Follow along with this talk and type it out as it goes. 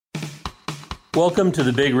Welcome to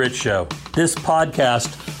The Big Rich Show. This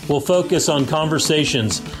podcast will focus on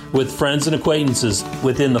conversations with friends and acquaintances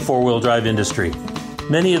within the four-wheel drive industry.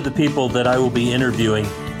 Many of the people that I will be interviewing,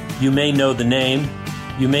 you may know the name,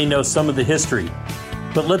 you may know some of the history,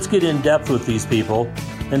 but let's get in depth with these people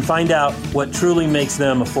and find out what truly makes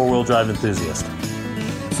them a four-wheel drive enthusiast.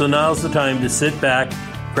 So now's the time to sit back,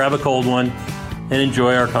 grab a cold one, and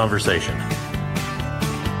enjoy our conversation.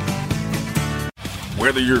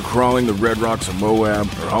 Whether you're crawling the Red Rocks of Moab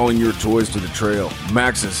or hauling your toys to the trail,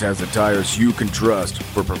 Maxxis has the tires you can trust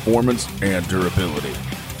for performance and durability.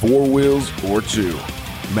 4 wheels or 2.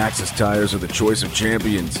 Maxxis tires are the choice of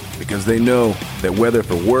champions because they know that whether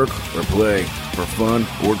for work or play, for fun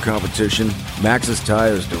or competition, Maxxis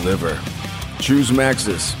tires deliver. Choose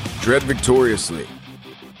Maxxis. Tread victoriously.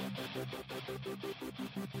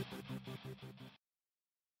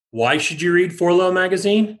 Why should you read 4Low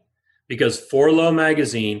Magazine? Because 4Low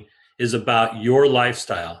Magazine is about your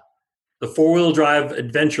lifestyle, the four-wheel drive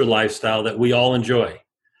adventure lifestyle that we all enjoy.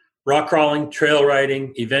 Rock crawling, trail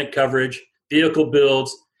riding, event coverage, vehicle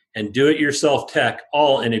builds, and do-it-yourself tech,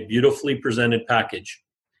 all in a beautifully presented package.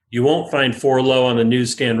 You won't find 4Low on the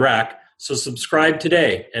newsstand rack, so subscribe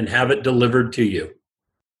today and have it delivered to you.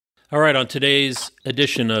 All right, on today's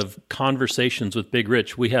edition of Conversations with Big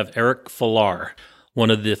Rich, we have Eric Falar,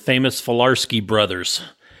 one of the famous Falarski brothers.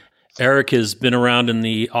 Eric has been around in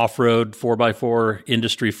the off-road 4x4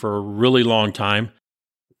 industry for a really long time,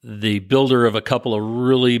 the builder of a couple of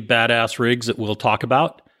really badass rigs that we'll talk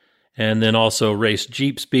about, and then also raced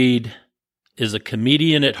Jeep Speed, is a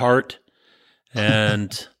comedian at heart,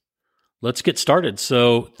 and let's get started.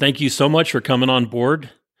 So thank you so much for coming on board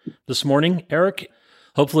this morning, Eric.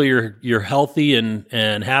 Hopefully you're healthy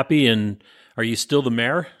and happy, and are you still the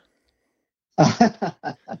mayor?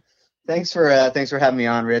 Thanks for having me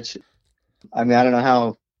on, Rich. I mean, I don't know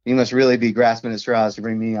how you must really be grasping at straws to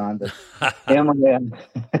bring me on, but I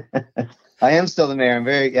am still the mayor.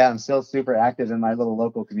 I'm still super active in my little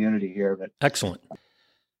local community here. But excellent.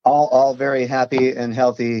 All very happy and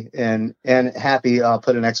healthy and happy. I'll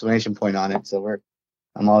put an exclamation point on it. So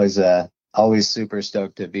I'm always super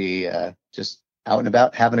stoked to be just out and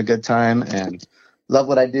about, having a good time, and love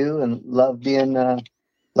what I do and love being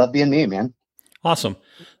me, man. Awesome.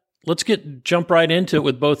 Let's jump right into it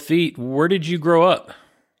with both feet. Where did you grow up?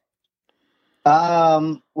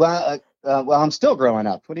 Well, I'm still growing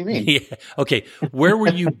up. What do you mean? Yeah. Okay. Where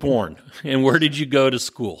were you born, and where did you go to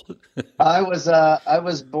school? I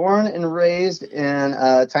was born and raised in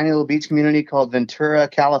a tiny little beach community called Ventura,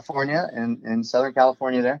 California, in Southern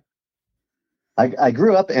California. There, I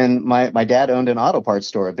grew up, and my dad owned an auto parts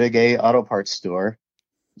store, a Big A auto parts store.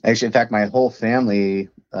 Actually, in fact, my whole family,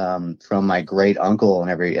 from my great uncle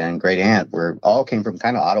and great aunt, all came from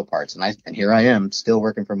kind of auto parts, and here I am, still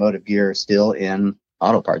working for Motive Gear, still in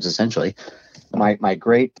auto parts essentially. My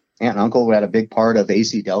great aunt and uncle had a big part of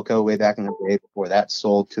AC Delco way back in the day before that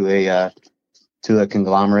sold to a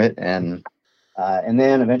conglomerate, and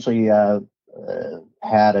then eventually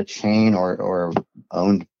had a chain or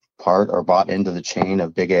owned part or bought into the chain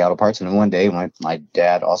of Big A Auto Parts. And then one day my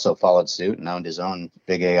dad also followed suit and owned his own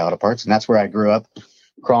Big A Auto Parts. And that's where I grew up,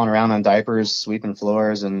 crawling around on diapers, sweeping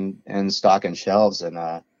floors and stocking shelves and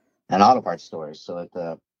auto parts stores. So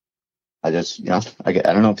I just, I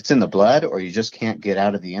don't know if it's in the blood or you just can't get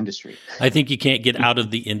out of the industry. I think you can't get out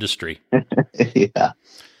of the industry. Yeah.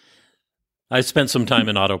 I spent some time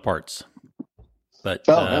in auto parts, but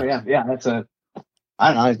yeah.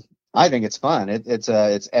 I don't know. I think it's fun.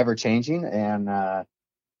 It's ever changing, and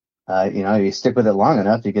you stick with it long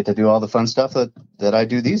enough, you get to do all the fun stuff that I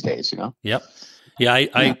do these days. Yep.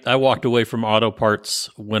 Yeah. I walked away from auto parts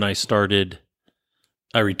when I started.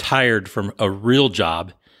 I retired from a real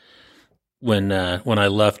job when I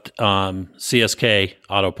left CSK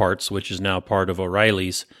Auto Parts, which is now part of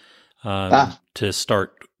O'Reilly's, to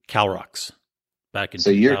start CalRocks back in.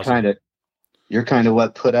 So 2000. You're kind of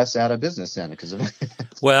what put us out of business then, because of.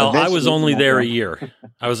 Well, I was only there a year.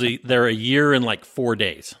 I was there a year and like 4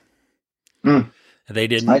 days. They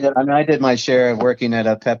didn't. I did my share of working at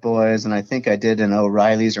a Pep Boys, and I think I did an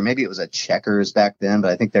O'Reilly's, or maybe it was a Checkers back then, but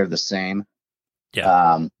I think they're the same.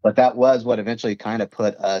 Yeah. But that was what eventually kind of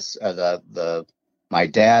put us my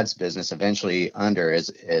dad's business eventually under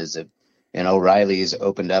is an O'Reilly's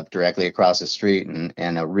opened up directly across the street,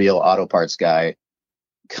 and a real auto parts guy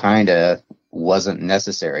kind of wasn't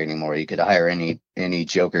necessary anymore. You could hire any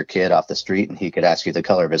joker kid off the street, and he could ask you the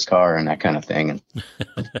color of his car and that kind of thing,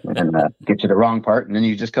 and get you the wrong part, and then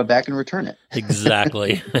you just come back and return it.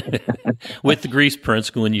 Exactly. With the grease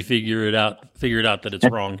prints when you figure it out that it's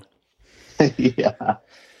wrong. Yeah.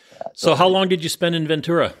 So how long did you spend in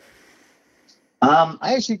Ventura?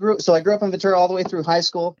 I actually I grew up in Ventura all the way through high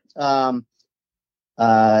school, and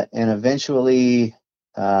eventually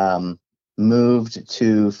moved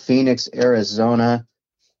to Phoenix, Arizona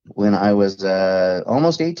when I was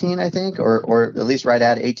almost 18, I think, or at least right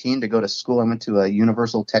at 18 to go to school. I went to a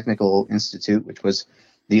Universal Technical Institute, which was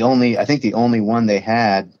the only one they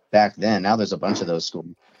had back then. Now there's a bunch of those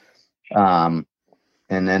schools. And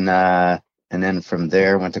then from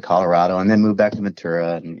there went to Colorado and then moved back to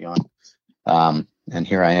Ventura and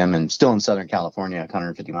here I am and still in Southern California,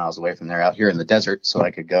 150 miles away from there out here in the desert. So I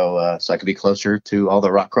could go, so I could be closer to all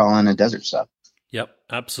the rock crawling and desert stuff. Yep,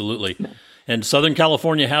 absolutely. And Southern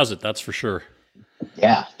California has it. That's for sure.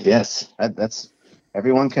 Yeah. Yes. That's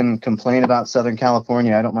everyone can complain about Southern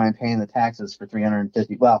California. I don't mind paying the taxes for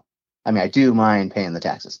 350. Well, I mean, I do mind paying the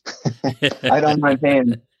taxes. I don't mind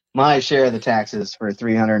paying my share of the taxes for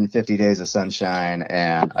 350 days of sunshine,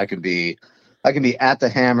 and I can be at the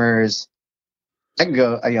Hammers. I can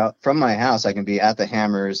go, from my house. I can be at the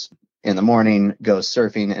Hammers in the morning, go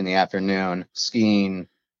surfing in the afternoon, skiing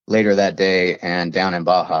later that day, and down in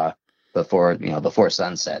Baja before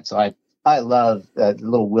sunset. So I love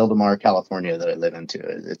little Wildemar, California that I live into.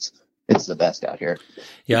 It's the best out here.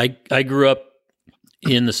 Yeah, I grew up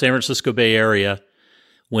in the San Francisco Bay Area.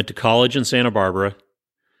 Went to college in Santa Barbara.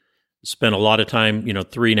 Spent a lot of time,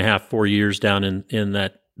 3.5, 4 years down in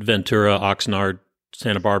that Ventura, Oxnard,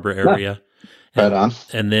 Santa Barbara area. Right on.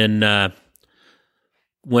 And then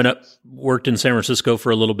went up, worked in San Francisco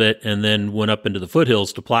for a little bit, and then went up into the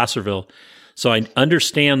foothills to Placerville. So I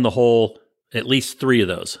understand at least three of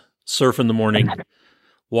those: surf in the morning,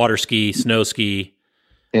 water ski, snow ski.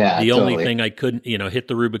 Yeah. The totally. only thing I couldn't, hit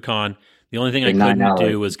the Rubicon. The only thing I couldn't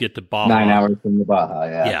do was get to Baja. 9 hours from the Baja.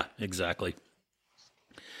 Yeah. Yeah, exactly.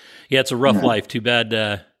 Yeah, it's a rough life. Too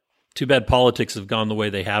bad politics have gone the way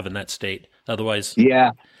they have in that state. Otherwise,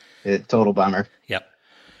 yeah, total bummer. Yep.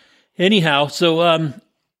 Anyhow, so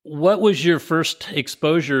what was your first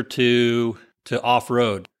exposure to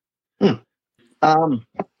off-road?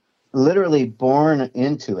 Literally born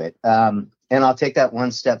into it. And I'll take that one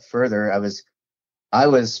step further. I was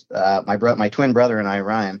my twin brother and I,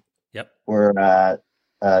 Ryan, were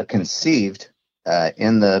conceived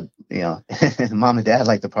in the, mom and dad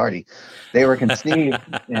like to party. They were conceived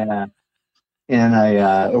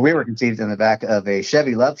we were conceived in the back of a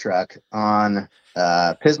Chevy Love truck on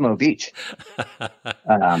Pismo Beach,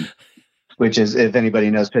 which is, if anybody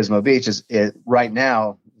knows Pismo Beach, right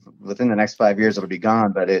now, within the next 5 years, it'll be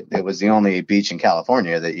gone, but it was the only beach in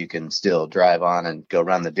California that you can still drive on and go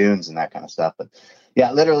run the dunes and that kind of stuff. But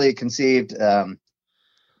yeah, literally conceived, and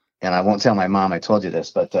I won't tell my mom I told you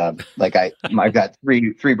this, but I've got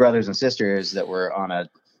three brothers and sisters that were on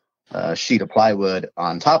a sheet of plywood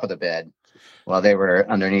on top of the bed while they were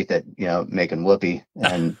underneath it, making whoopee.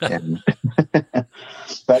 And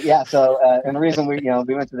but yeah, so and the reason we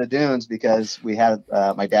went to the dunes because we had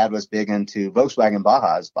my dad was big into Volkswagen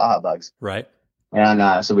Baja bugs, right?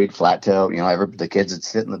 And so we'd flat tail, the kids would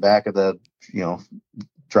sit in the back of the,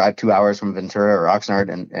 drive 2 hours from Ventura or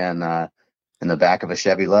Oxnard and in the back of a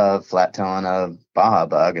Chevy Love, flat tailing a Baja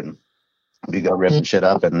bug, and we go ripping shit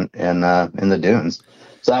up in the dunes.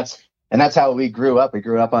 So that's how we grew up. We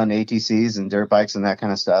grew up on ATCs and dirt bikes and that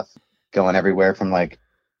kind of stuff, going everywhere from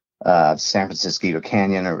San Francisco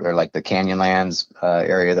Canyon or like the Canyonlands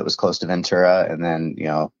area that was close to Ventura. And then,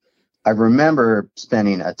 I remember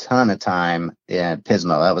spending a ton of time in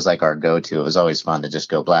Pismo. That was like our go-to. It was always fun to just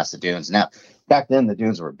go blast the dunes. Now, back then the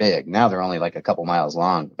dunes were big. Now they're only like a couple miles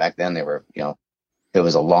long. Back then they were, it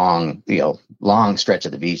was a long stretch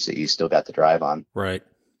of the beach that you still got to drive on. Right.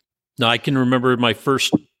 No, I can remember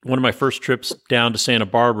one of my first trips down to Santa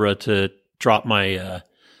Barbara to drop my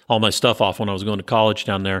all my stuff off when I was going to college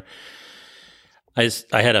down there. I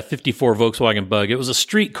had a 54 Volkswagen Bug. It was a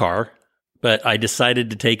street car, but I decided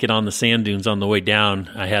to take it on the sand dunes on the way down.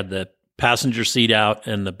 I had the passenger seat out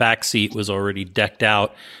and the back seat was already decked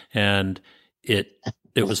out, and it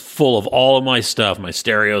was full of all of my stuff, my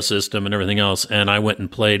stereo system and everything else. And I went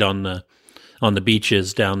and played on the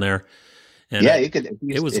beaches down there. And yeah, you could.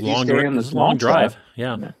 It was a long drive.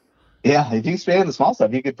 Yeah. Yeah, if you stay in the small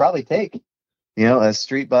stuff, you could probably take, a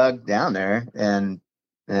street bug down there and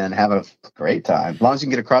have a great time, as long as you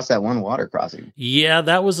can get across that one water crossing. Yeah,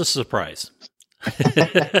 that was a surprise.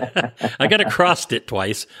 I got across it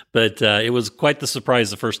twice, but it was quite the surprise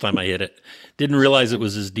the first time I hit it. Didn't realize it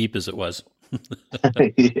was as deep as it was.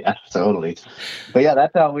 Yeah, totally. But yeah,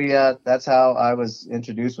 that's how I was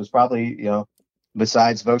introduced, was probably,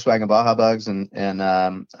 besides Volkswagen Baja bugs and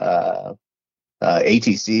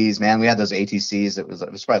ATCs, man, we had those ATCs. It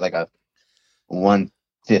was probably like a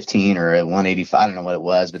 15 or a 185. I don't know what it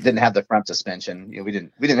was, but didn't have the front suspension. We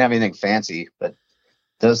didn't have anything fancy, but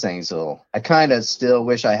those things I kind of still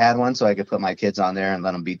wish I had one so I could put my kids on there and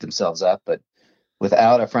let them beat themselves up. But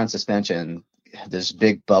without a front suspension, there's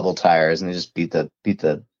big bubble tires and they just beat the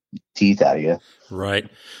teeth out of you. Right.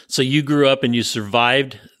 So you grew up and you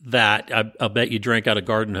survived that. I'll bet you drank out of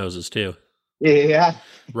garden hoses too. Yeah.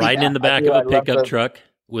 Riding in the back of a pickup truck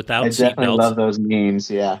without seatbelts. I definitely love those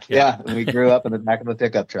memes. Yeah. We grew up in the back of a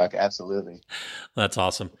pickup truck. Absolutely. That's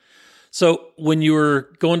awesome. So when you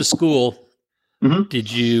were going to school,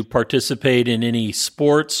 did you participate in any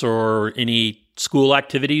sports or any school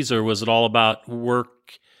activities, or was it all about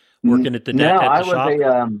working at the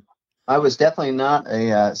shop? I was definitely not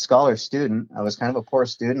a scholar student. I was kind of a poor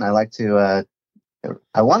student. I like to,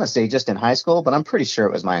 I want to say just in high school, but I'm pretty sure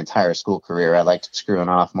it was my entire school career. I liked screwing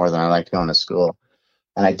off more than I liked going to school.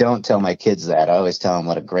 And I don't tell my kids that. I always tell them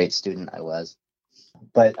what a great student I was.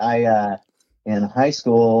 But in high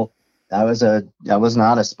school, I was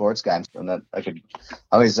not a sports guy. I could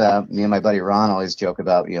always, me and my buddy Ron always joke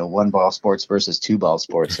about, one ball sports versus two ball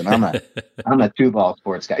sports. And I'm a two ball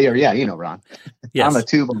sports guy. Yeah. Ron. Yes. I'm a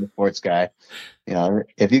two ball sports guy.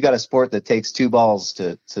 If you got a sport that takes two balls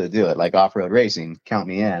to do it, like off-road racing, count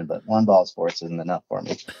me in, but one ball sports isn't enough for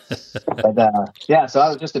me. But, so I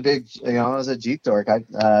was just a big, I was a Jeep dork.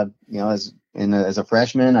 As a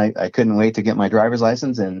freshman, I couldn't wait to get my driver's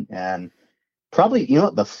license and probably,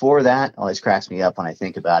 before that always cracks me up when I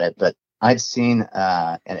think about it, but I'd seen,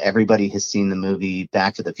 and everybody has seen the movie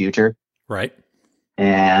Back to the Future. Right.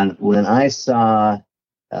 And when I saw,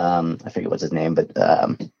 I forget what's his name, but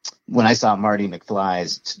when I saw Marty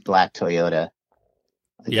McFly's black Toyota,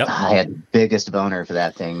 I had the biggest boner for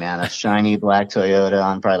that thing, man. A shiny black Toyota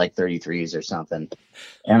on probably like 33s or something.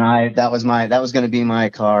 And that was going to be my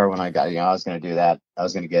car when I got, I was going to do that. I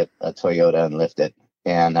was going to get a Toyota and lift it.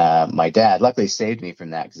 And my dad luckily saved me from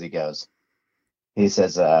that because he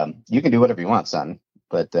says, you can do whatever you want, son,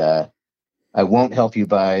 but I won't help you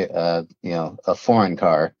buy a foreign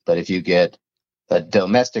car. But if you get a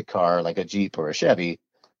domestic car like a Jeep or a Chevy,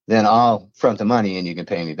 then I'll front the money and you can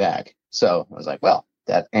pay me back. So I was like, well,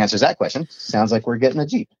 that answers that question. Sounds like we're getting a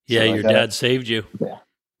Jeep. Yeah, so your dad saved you.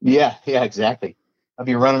 Yeah, exactly. I'd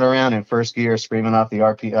be running around in first gear, screaming off the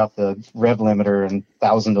off the rev limiter and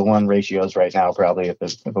 1,000-to-1 ratios right now, probably if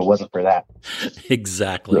it wasn't for that.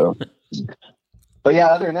 Exactly. So, but yeah,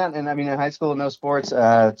 other than that, and I mean, in high school, no sports,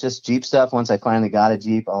 just Jeep stuff. Once I finally got a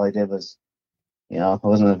Jeep, all I did was, I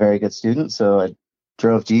wasn't a very good student, so I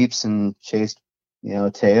drove Jeeps and chased,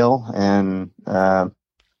 tail, and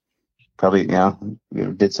probably,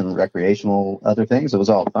 did some recreational other things. It was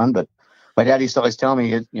all fun, but my dad used to always tell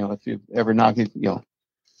me, if you ever knock it,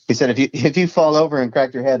 he said, if you fall over and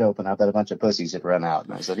crack your head open, I bet a bunch of pussies would run out.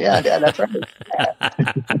 And I said, yeah, Dad, that's right.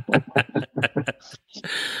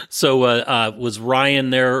 So was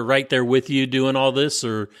Ryan right there with you doing all this,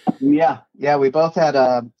 or? Yeah, we both had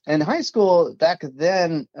in high school back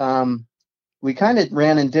then. We kind of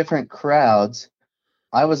ran in different crowds.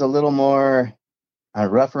 I was a little more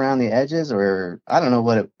rough around the edges, or I don't know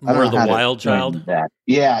what it. More the wild child.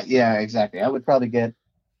 Yeah, exactly. I would probably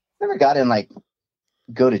never got in like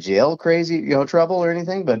go to jail crazy, trouble or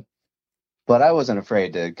anything, but I wasn't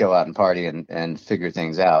afraid to go out and party and figure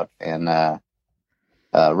things out. And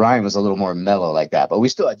Ryan was a little more mellow like that, but we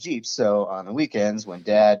still had Jeeps. So on the weekends when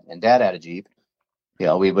Dad had a Jeep,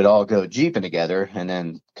 we would all go Jeeping together, and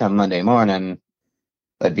then come Monday morning,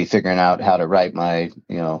 I'd be figuring out how to write my,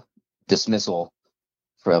 dismissal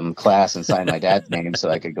from class and sign my dad's name so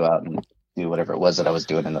I could go out and do whatever it was that I was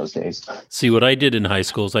doing in those days. See, what I did in high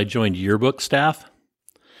school is I joined yearbook staff.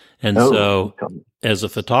 And so as a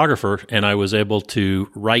photographer, and I was able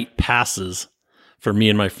to write passes for me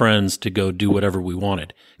and my friends to go do whatever we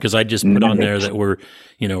wanted. Because I just put on there that we're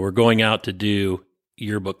going out to do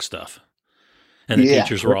yearbook stuff. And the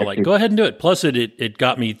teachers were all like, go ahead and do it. Plus it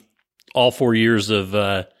got me all 4 years of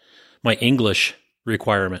my English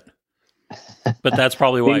requirement. But that's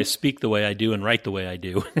probably why I speak the way I do and write the way I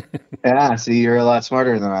do. Yeah, see, you're a lot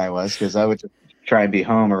smarter than I was, because I would just try and be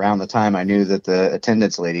home around the time I knew that the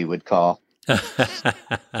attendance lady would call. And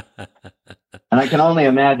I can only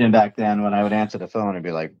imagine back then when I would answer the phone and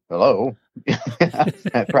be like, hello.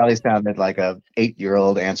 It probably sounded like a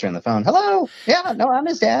 8-year-old answering the phone. Hello. Yeah, no, I'm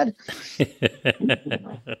his dad.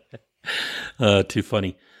 Too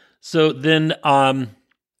funny. So then,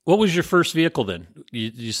 what was your first vehicle then?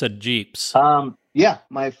 You said Jeeps. Yeah,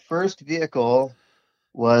 my first vehicle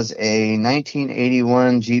was a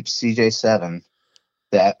 1981 Jeep CJ7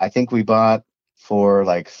 that I think we bought for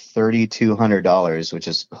like $3,200, which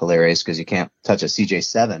is hilarious because you can't touch a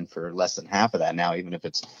CJ7 for less than half of that now, even if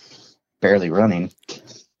it's barely running.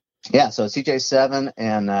 Yeah, so CJ7,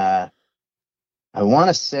 and I want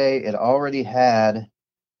to say it already had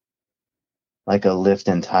like a lift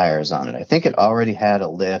and tires on it. I think it already had a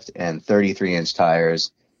lift and 33-inch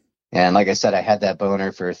tires. And like I said, I had that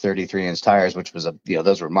boner for 33-inch tires, which was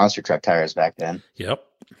those were monster truck tires back then. Yep.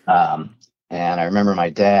 And I remember my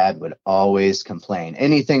dad would always complain.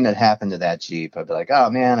 Anything that happened to that Jeep, I'd be like, "Oh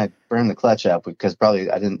man, I burned the clutch up," because probably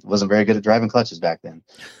wasn't very good at driving clutches back then.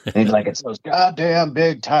 And he'd be like, "It's those goddamn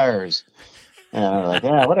big tires." And I was like,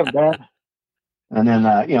 "Yeah, whatever, Dad." And then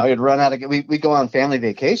he'd run out of. We'd go on family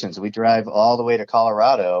vacations. We'd drive all the way to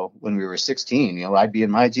Colorado when we were 16. I'd be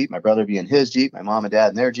in my Jeep, my brother would be in his Jeep, my mom and dad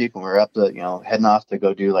in their Jeep, and we were up to heading off to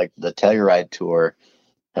go do like the Telluride tour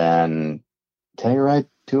and. Telluride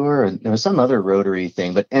tour, and there was some other Rotary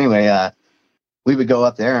thing, but anyway, we would go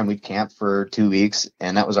up there and we'd camp for 2 weeks,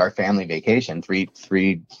 and that was our family vacation. Three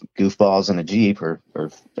goofballs in a Jeep, or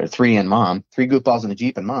three goofballs in a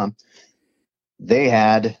Jeep and mom. They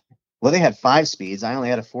had 5 speeds. I only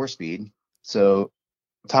had a 4-speed, so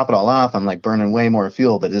top it all off, I'm like burning way more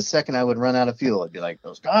fuel. But the second I would run out of fuel, I'd be like,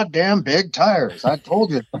 "Those goddamn big tires! I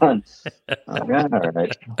told you, son." All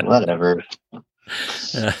right, whatever.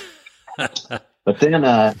 But then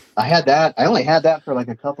I had that. I only had that for like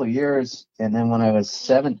a couple of years, and then when I was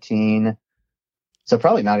 17, so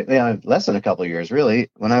probably not less than a couple of years, really.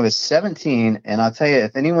 When I was 17, and I'll tell you,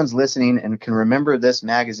 if anyone's listening and can remember this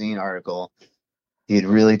magazine article, he'd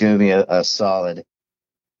really do me a solid.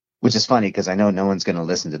 Which is funny because I know no one's going to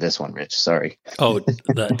listen to this one, Rich. Sorry. Oh,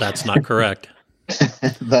 that's not correct.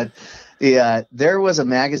 But yeah, there was a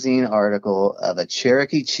magazine article of a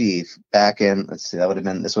Cherokee Chief back in, this would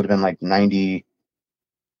have been like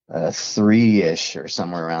 93-ish or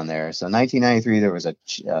somewhere around there. So 1993, there was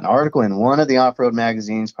an article in one of the off-road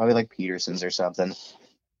magazines, probably like Peterson's or something.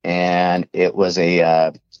 And it was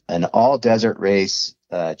an all desert race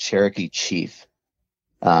Cherokee Chief.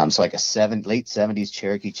 So like a late 70s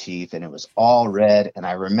Cherokee Chief, and it was all red. And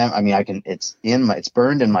I remember, it's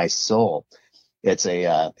burned in my soul.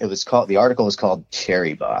 The article was called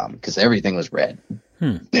Cherry Bomb because everything was red.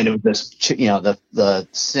 And it was this, the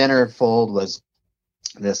center fold was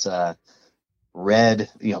this red,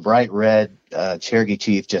 bright red Cherokee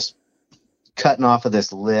Chief just cutting off of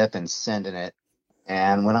this lip and sending it.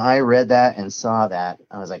 And when I read that and saw that,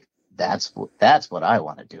 I was like, that's what I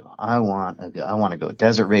want to do. I want to go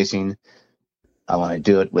desert racing. I want to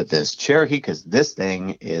do it with this Cherokee because this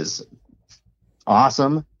thing is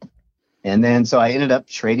awesome. And then so I ended up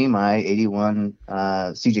trading my 81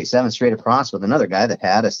 CJ7 straight across with another guy that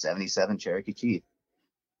had a 77 Cherokee Chief.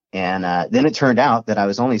 And then it turned out that I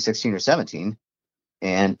was only 16 or 17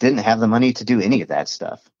 and didn't have the money to do any of that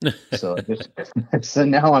stuff. So so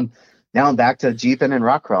now I'm back to jeeping and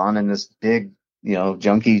rock crawling in this big,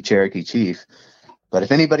 junky Cherokee Chief. But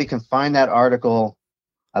if anybody can find that article,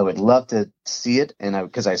 I would love to see it, and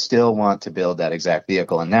because I still want to build that exact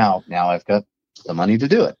vehicle. And now I've got the money to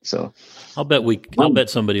do it. So I'll bet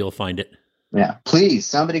somebody will find it. Yeah, please,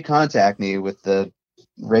 somebody contact me with the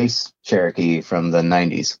race Cherokee from the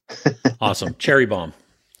 90s. Awesome. Cherry Bomb.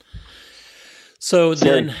 So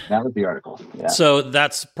then that was the article. Yeah. So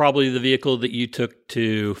that's probably the vehicle that you took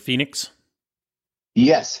to Phoenix?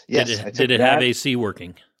 Yes. Did it have AC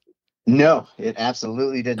working? No, it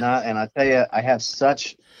absolutely did not. And I tell you, I have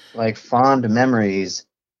such fond memories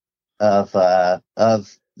of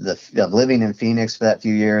living in Phoenix for that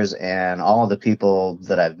few years, and all of the people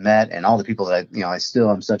that I've met and all the people that I still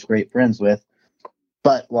am such great friends with.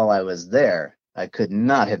 But while I was there, I could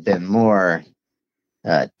not have been more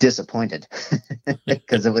disappointed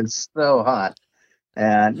because it was so hot.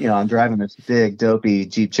 And, I'm driving this big dopey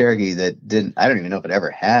Jeep Cherokee that I don't even know if it ever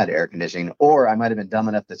had air conditioning, or I might've been dumb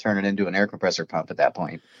enough to turn it into an air compressor pump at that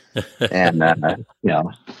point. And, and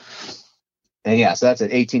yeah, so that's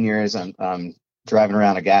at 18 years. I'm driving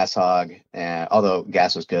around a gas hog, and although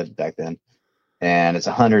gas was good back then, and it's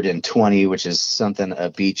 120, which is something a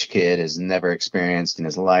beach kid has never experienced in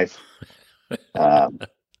his life.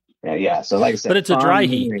 Yeah. So like I said, but it's a dry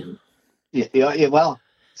heat. Yeah. Well,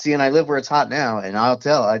 see, and I live where it's hot now, and I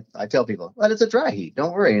tell people, but it's a dry heat.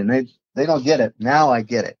 Don't worry. And they don't get it. Now I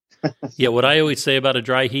get it. Yeah. What I always say about a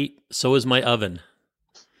dry heat, so is my oven.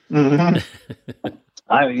 Mm-hmm.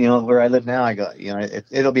 Where I live now, I go,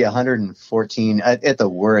 it'll be 114 at the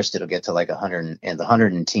worst. It'll get to like 100 and the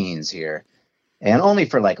 110s here, and only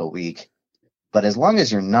for like a week. But as long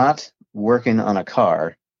as you're not working on a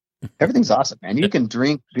car, Everything's awesome, man. You can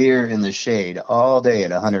drink beer in the shade all day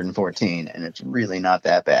at 114, and it's really not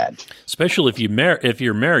that bad. Especially if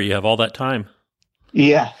you're married, you have all that time.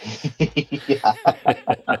 Yeah. Yeah.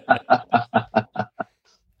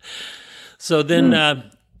 So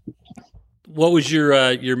then, what was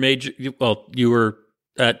your major? Well, you were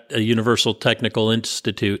at a Universal Technical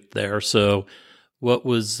Institute there. So, what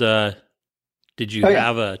was? Did you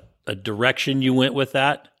have a direction you went with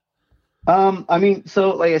that? I mean,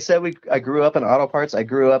 so like I said, I grew up in auto parts. I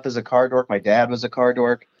grew up as a car dork. My dad was a car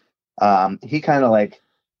dork. He kind of like,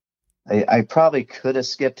 I probably could have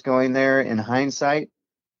skipped going there in hindsight,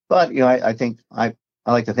 but I think I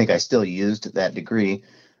like to think I still used that degree.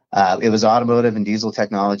 It was automotive and diesel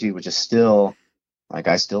technology, which is still like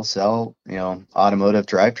I still sell, automotive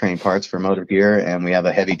drivetrain parts for Motor Gear, and we have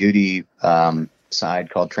a heavy duty side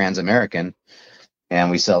called Transamerican,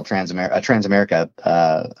 and we sell Transamerica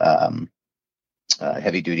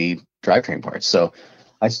heavy duty drivetrain parts. So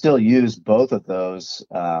I still use both of those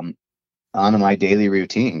on my daily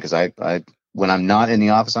routine because I when I'm not in the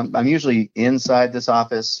office, I'm usually inside this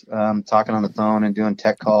office talking on the phone and doing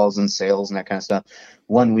tech calls and sales and that kind of stuff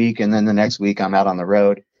 1 week, and then the next week I'm out on the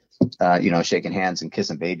road, shaking hands and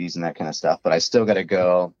kissing babies and that kind of stuff. But I still got to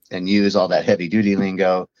go and use all that heavy duty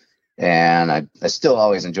lingo. And I still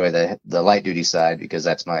always enjoy the light duty side because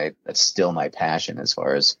that's still my passion as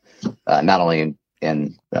far as not only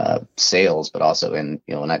in sales, but also in,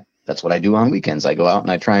 that's what I do on weekends. I go out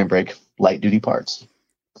and I try and break light duty parts.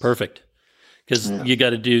 Perfect. Because you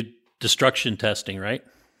got to do destruction testing, right?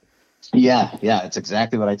 Yeah. It's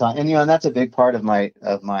exactly what I taught. And, and that's a big part of my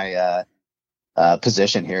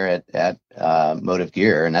position here at Motive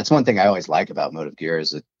Gear. And that's one thing I always like about Motive Gear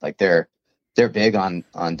is that like they're big on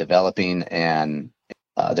developing, and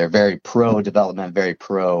they're very pro development, very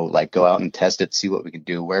pro like go out and test it, see what we can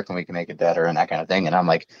do, where can we make it better, and that kind of thing. And I'm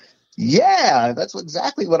like, yeah, that's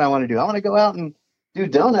exactly what I want to do. I want to go out and do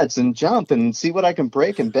donuts and jump and see what I can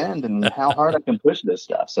break and bend and how hard I can push this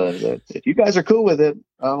stuff. So if you guys are cool with it,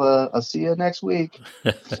 I'll see you next week.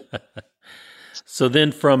 So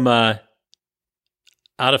then from out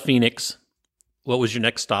of Phoenix, what was your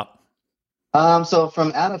next stop? So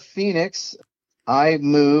from out of Phoenix, I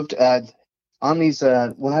moved on these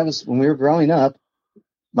when we were growing up.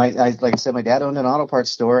 Like I said, my dad owned an auto parts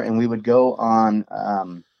store, and we would go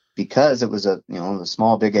on because it was a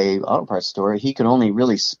small big A auto parts store. He could only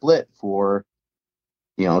really split for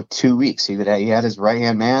 2 weeks. He had his right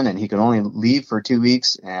hand man, and he could only leave for 2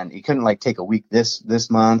 weeks, and he couldn't like take a week this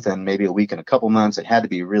month and maybe a week in a couple months. It had to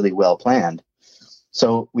be really well planned.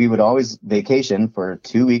 So we would always vacation for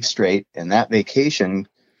 2 weeks straight, and that vacation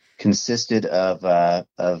consisted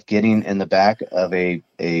of getting in the back of a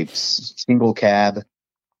single cab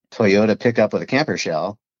Toyota pickup with a camper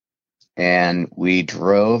shell, and we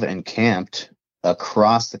drove and camped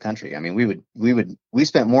across the country. I mean, we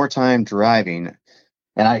spent more time driving,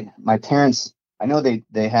 and my parents, I know they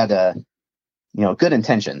had good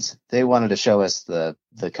intentions. They wanted to show us the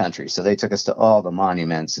country. So they took us to all the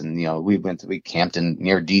monuments, and, we camped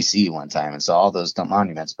near DC one time and saw all those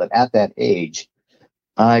monuments. But at that age,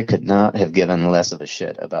 I could not have given less of a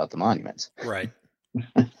shit about the monuments. Right.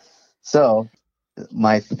 So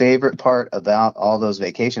my favorite part about all those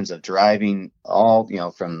vacations of driving all,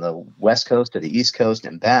 from the West Coast to the East Coast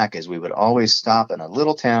and back is we would always stop in a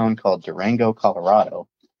little town called Durango, Colorado.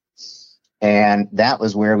 And that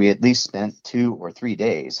was where we at least spent 2 or 3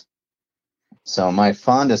 days. So my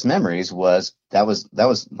fondest memories was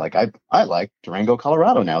like, I like Durango,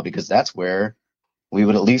 Colorado now, because that's where we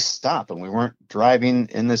would at least stop, and we weren't driving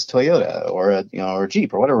in this Toyota or a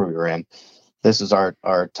Jeep or whatever we were in. This is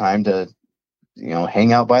our time to,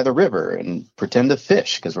 hang out by the river and pretend to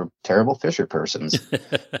fish because we're terrible fisher persons.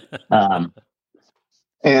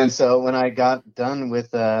 And so when I got done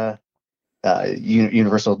with,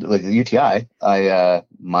 Universal with UTI,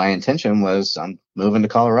 my intention was I'm moving to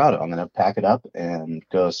Colorado. I'm going to pack it up and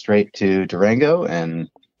go straight to Durango and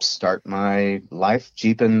start my life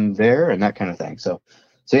jeeping there and that kind of thing. So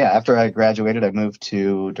yeah, after I graduated, I moved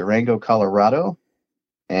to Durango, Colorado.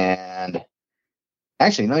 And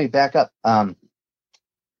actually, let me back up.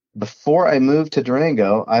 Before I moved to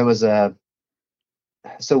Durango, I was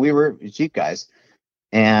so we were Jeep guys,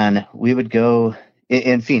 and we would go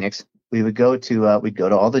in Phoenix. We would go to we'd go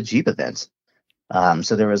to all the Jeep events.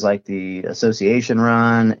 So there was like the Association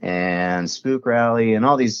Run and Spook Rally and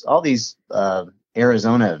all these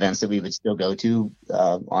Arizona events that we would still go to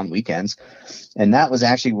on weekends. And that was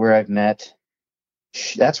actually where I met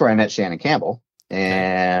Shannon Campbell,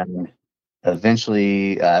 and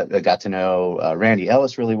eventually I got to know Randy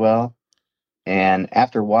Ellis really well. And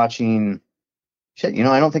after watching shit,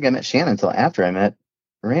 I don't think I met Shannon until after I met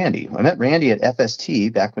Randy. I met Randy at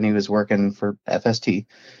FST back when he was working for FST,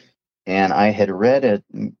 and I had read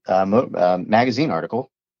a magazine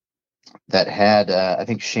article that had, I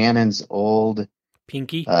think, Shannon's old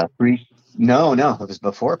Pinky. No, it was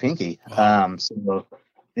before Pinky. Wow. So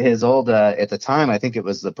his old, at the time, I think it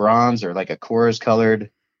was the bronze or like a Coors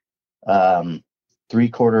colored,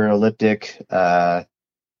 3/4 elliptic.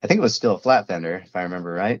 I think it was still a flat fender, if I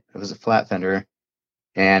remember right. It was a flat fender,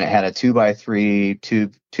 and it had a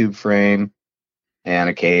 2x3 tube frame and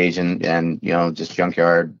a cage and just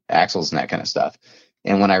junkyard axles and that kind of stuff.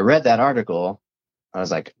 And when I read that article, I was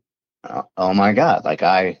like, oh my God, like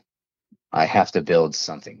I have to build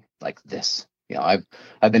something like this.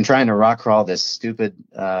 I've been trying to rock crawl this stupid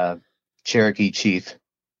Cherokee Chief.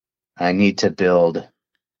 I need to build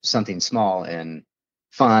something small and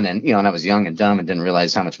fun, and and I was young and dumb and didn't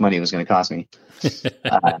realize how much money it was going to cost me.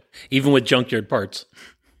 Even with junkyard parts.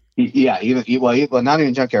 Yeah, well, not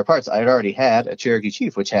even junkyard parts. I had already had a Cherokee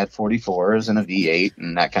Chief, which had 44s and a V8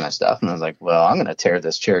 and that kind of stuff. And I was like, well, I'm going to tear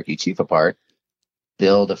this Cherokee Chief apart,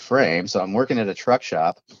 build a frame. So I'm working at a truck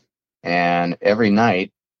shop, and every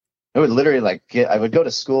night I would literally I would go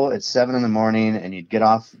to school at 7 a.m, and you'd get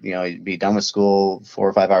off, you'd be done with school 4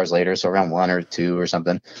 or 5 hours later. So around 1 or 2 or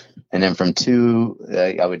something. And then from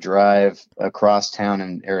 2, I would drive across town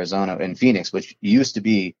in Arizona, in Phoenix, which used to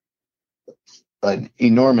be an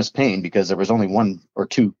enormous pain because there was only one or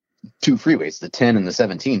two freeways, the 10 and the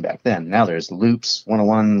 17 back then. Now there's loops,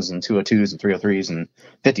 101s and 202s and 303s and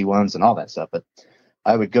 51s and all that stuff. But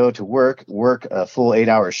I would go to work a full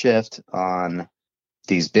 8-hour shift on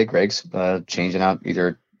these big rigs, changing out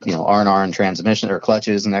either R&R and transmission or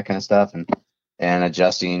clutches and that kind of stuff, and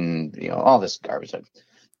adjusting all this garbage.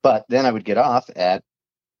 But then I would get off at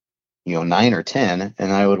 9 or 10,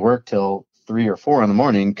 and I would work till 3 or 4 in the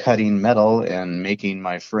morning cutting metal and making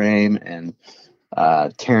my frame and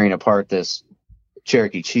tearing apart this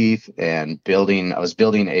Cherokee Chief and building. I was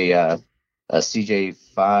building a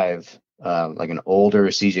CJ5, like an older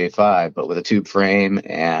CJ5, but with a tube frame,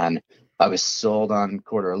 and I was sold on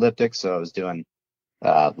quarter elliptic, so I was doing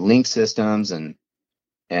link systems and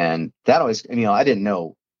that always, I didn't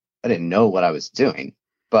know what I was doing,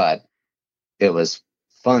 but it was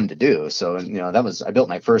fun to do. So, I built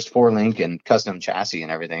my first 4-link and custom chassis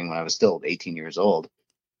and everything when I was still 18 years old.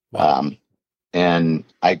 Wow. And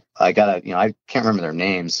I got I can't remember their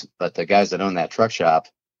names, but the guys that own that truck shop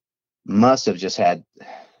must have just had,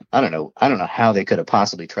 I don't know how they could have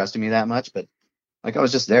possibly trusted me that much, but I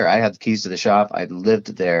was just there. I had the keys to the shop. I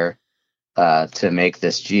lived there to make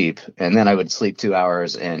this Jeep, and then I would sleep 2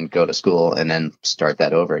 hours and go to school and then start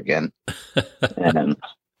that over again.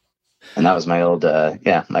 And that was my old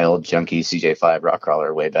junky CJ5 rock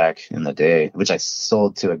crawler way back in the day, which I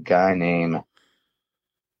sold to a guy named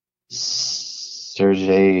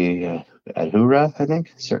Sergey Adhura, I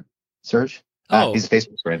think. Serge. Oh, he's a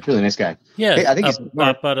Facebook friend. Really nice guy. Yeah, hey, I think he's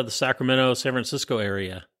up out of the Sacramento, San Francisco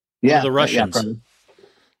area. Yeah, the Russians. Yeah,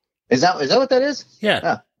 is that what that is?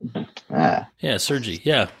 Yeah. Oh. Yeah, Sergey.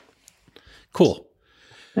 Yeah. Cool.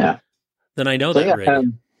 Yeah. Then I know that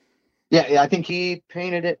rig. I think he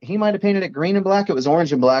painted it. He might have painted it green and black. It was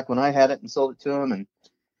orange and black when I had it and sold it to him,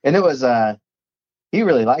 and it was he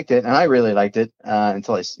really liked it, and I really liked it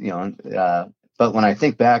until but when I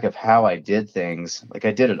think back of how I did things, I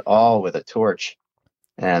did it all with a torch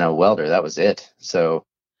and a welder. That was it. So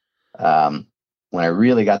when I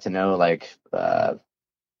really got to know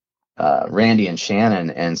Randy and Shannon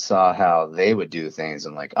and saw how they would do things,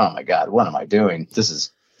 I'm like, oh my God, what am I doing?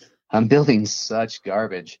 I'm building such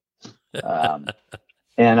garbage. And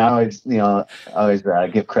I always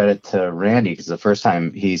give credit to Randy, because the first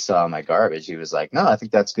time he saw my garbage, he was like, no, I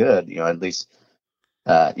think that's good. At least,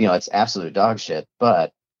 it's absolute dog shit,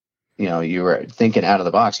 but you were thinking out of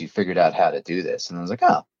the box. You figured out how to do this. And I was like,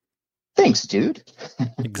 oh, thanks, dude.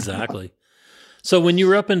 Exactly. So when you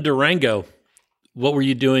were up in Durango, what were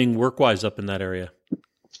you doing work-wise up in that area?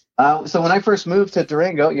 So when I first moved to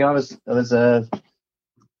Durango, I was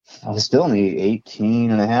still only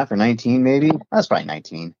 18 and a half or 19, maybe. I was probably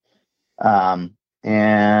 19.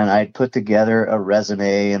 And I put together a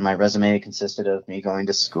resume, and my resume consisted of me going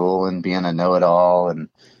to school and being a know-it-all, and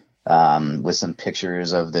with some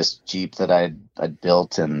pictures of this Jeep that I'd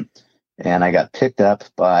built, and I got picked up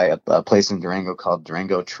by a place in Durango called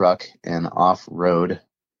Durango Truck and Off-Road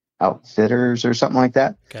Outfitters or something like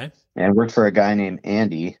that. Okay. And worked for a guy named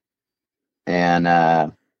Andy, and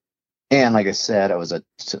like I said, I was a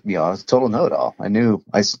total know-it-all.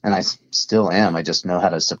 I still am. I just know how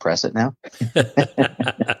to suppress it now.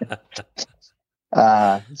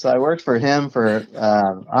 So I worked for him for,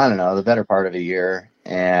 I don't know, the better part of a year.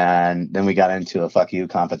 And then we got into a fuck you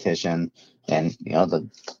competition. And, the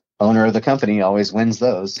owner of the company always wins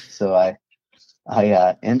those. So I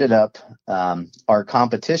ended up, our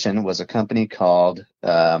competition was a company called,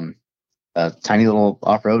 a tiny little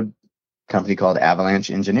off-road company called Avalanche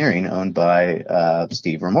Engineering, owned by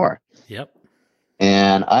Steve Remore. Yep.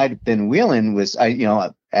 And I'd been wheeling with,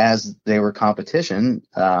 as they were competition,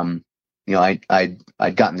 I'd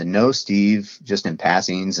gotten to know Steve just in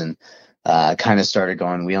passings, and kind of started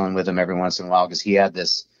going wheeling with him every once in a while because he had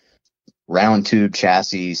this round tube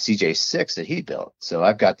chassis CJ6 that he built. So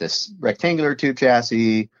I've got this rectangular tube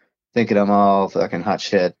chassis, thinking I'm all fucking hot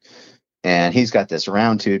shit. And he's got this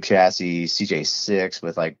round tube chassis CJ6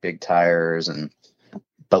 with like big tires.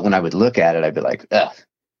 But when I would look at it, I'd be like, ugh,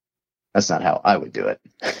 that's not how I would do it.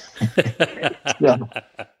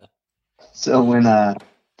 So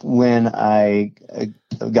when I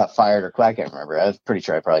got fired, or I can't remember, I was pretty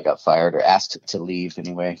sure I probably got fired or asked to leave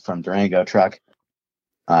anyway from Durango Truck.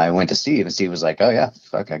 I went to Steve, and Steve was like, "Oh yeah,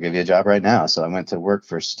 fuck, I'll give you a job right now." So I went to work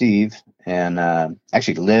for Steve, and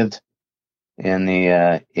actually lived in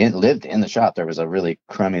the shop. There was a really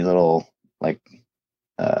crummy little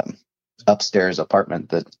upstairs apartment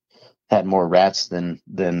that had more rats than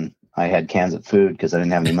I had cans of food because I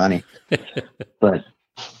didn't have any money. But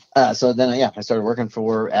so then I started working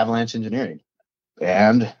for Avalanche Engineering,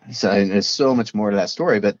 and so there's so much more to that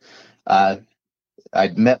story. But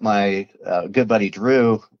I'd met my good buddy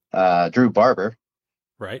Drew Barber,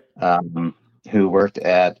 right? Who worked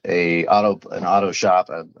at an auto shop,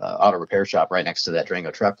 auto repair shop right next to that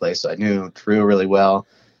Durango truck place. So I knew Drew really well,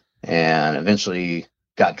 and eventually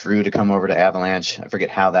got Drew to come over to Avalanche. I forget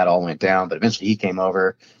how that all went down, but eventually he came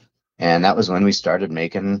over, and that was when we started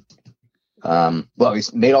making. We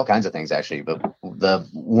made all kinds of things actually, but the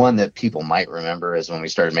one that people might remember is when we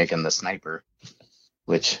started making the Sniper,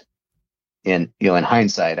 which in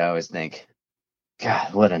hindsight, I always think,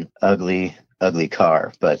 God, what an ugly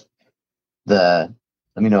car. But let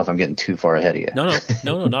me know if I'm getting too far ahead of you.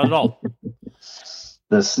 No, not at all.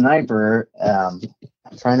 The Sniper, I'm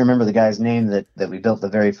trying to remember the guy's name that we built the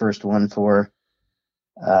very first one for.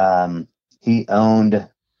 He owned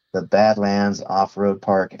the Badlands Off-Road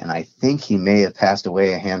Park, and I think he may have passed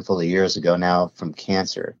away a handful of years ago now from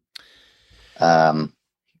cancer.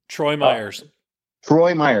 Troy Myers.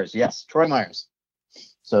 Troy Myers, yes, Troy Myers.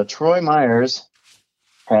 So Troy Myers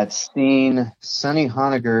had seen Sonny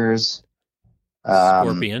Honegger's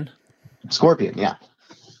Scorpion, yeah.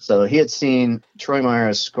 So he had seen Troy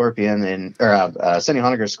Myers' Scorpion Sonny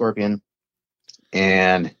Honegger's Scorpion,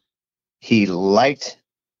 and he liked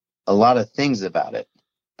a lot of things about it,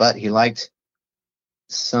 but he liked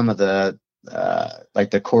some of the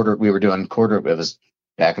the quarter. We were doing quarter. It was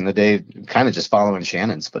back in the day, kind of just following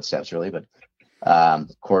Shannon's footsteps, really, but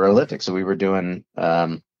quarter elliptic. So we were doing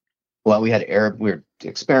we were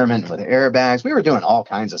experimenting with airbags. We were doing all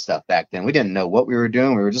kinds of stuff back then. We didn't know what we were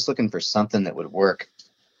doing. We were just looking for something that would work.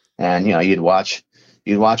 And you'd watch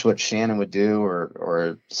what Shannon would do,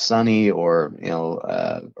 or Sonny, or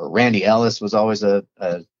Randy Ellis was always I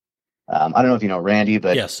don't know if you know Randy,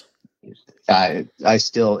 but yes, I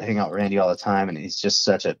still hang out with Randy all the time, and he's just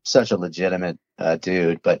such a legitimate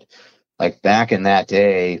dude. But like back in that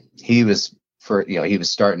day, he was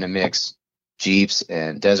starting to mix Jeeps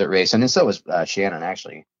and desert racing, and so was Shannon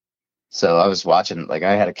actually. So I was watching, I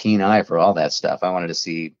had a keen eye for all that stuff. I wanted to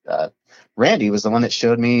see. Randy was the one that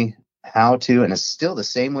showed me how to, and it's still the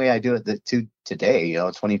same way I do it today,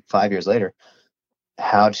 25 years later,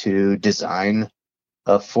 how to design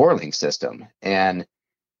a 4-link system. And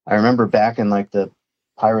I remember back in the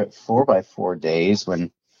Pirate 4x4 days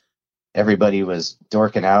when everybody was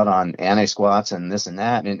dorking out on anti-squats and this and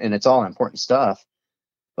that, and it's all important stuff.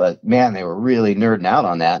 But man, they were really nerding out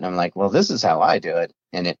on that. And I'm like, well, this is how I do it.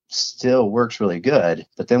 And it still works really good.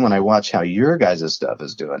 But then when I watch how your guys' stuff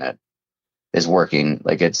is working,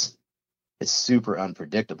 it's super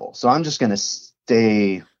unpredictable. So I'm just going to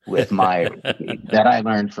stay with my that I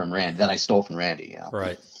learned from Randy, that I stole from Randy.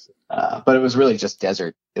 Right. But it was really just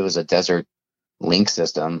desert. It was a desert link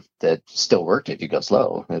system that still worked if you go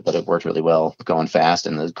slow, but it worked really well going fast,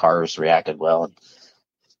 and the cars reacted well.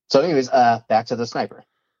 So anyways, back to the Sniper.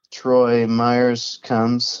 Troy Myers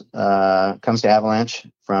comes to Avalanche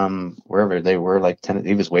from wherever they were,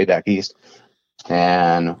 he was way back east,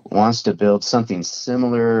 and wants to build something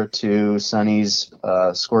similar to Sonny's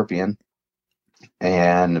Scorpion,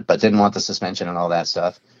 but didn't want the suspension and all that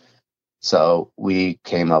stuff. So we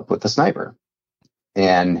came up with the Sniper.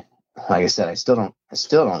 And like I said, I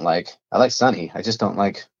like Sonny. I just don't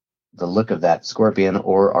like the look of that Scorpion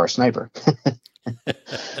or our Sniper.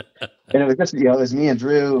 And it was just, it was me and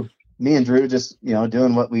Drew just,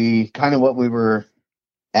 doing what we were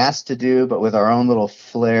asked to do, but with our own little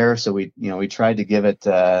flair. So we tried to give it,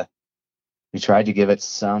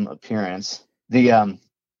 some appearance. The,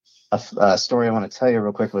 a story I want to tell you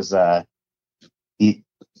real quick was, and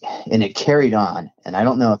it carried on. And I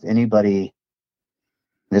don't know if anybody,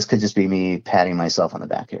 this could just be me patting myself on the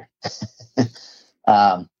back here.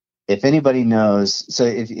 If anybody knows, so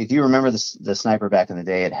if you remember the sniper back in the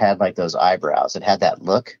day, it had like those eyebrows. It had that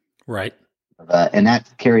look. Right. And that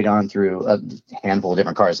carried on through a handful of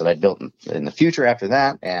different cars that I built in the future after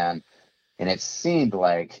that. And it seemed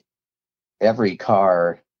like every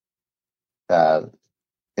car in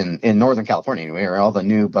Northern California, anyway, where all the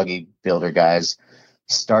new buggy builder guys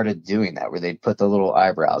started doing that, where they'd put the little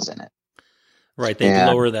eyebrows in it. Right. They'd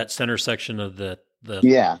lower that center section of the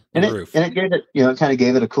roof. And it gave it, it kind of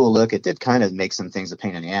gave it a cool look. It did kind of make some things a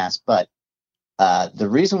pain in the ass. But the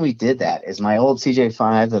reason we did that is my old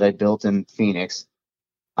CJ5 that I built in Phoenix,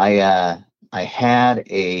 I had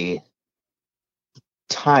a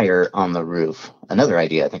tire on the roof. Another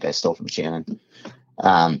idea I think I stole from Shannon.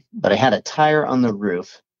 But I had a tire on the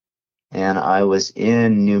roof, and I was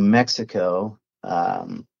in New Mexico.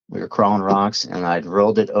 We were crawling rocks, and I'd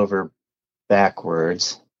rolled it over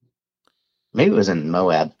backwards. Maybe it was in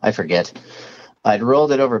Moab. I forget. I'd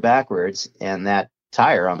rolled it over backwards, and that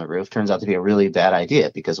tire on the roof turns out to be a really bad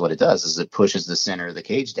idea, because what it does is it pushes the center of the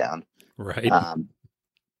cage down. Right.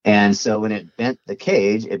 And so when it bent the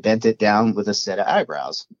cage, it bent it down with a set of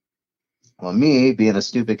eyebrows. Well, me being a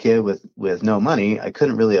stupid kid with no money, I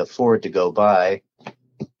couldn't really afford to go buy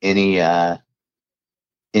any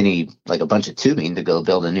like a bunch of tubing to go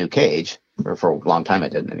build a new cage, or for a long time I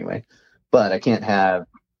didn't anyway. But I can't have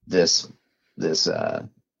this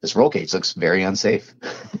roll cage. Looks very unsafe.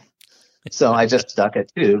 So I just stuck a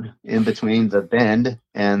tube in between the bend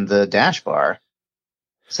and the dash bar.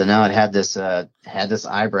 So now it had this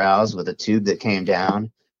eyebrows with a tube that came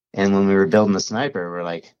down. And when we were building the sniper, we're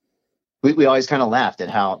like, we always kind of laughed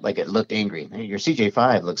at how like it looked angry. Hey, your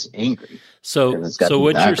CJ5 looks angry. So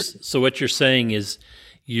what you're saying is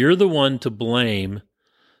you're the one to blame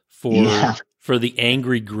for the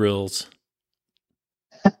angry grills.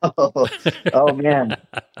 Oh man,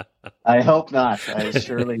 I hope not. I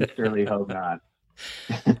surely hope not.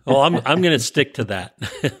 Well, I'm going to stick to that.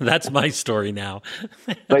 That's my story now.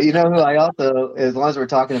 But who I also, as long as we're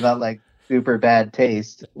talking about like super bad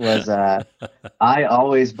taste, was I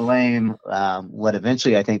always blame what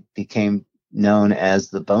eventually I think became known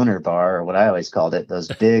as the boner bar, or what I always called it, those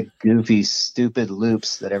big, goofy, stupid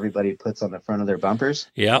loops that everybody puts on the front of their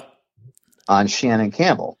bumpers. Yep. On Shannon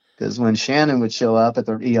Campbell. Because when Shannon would show up at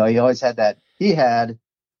the, he always had that, he had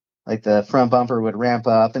like the front bumper would ramp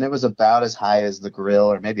up, and it was about as high as the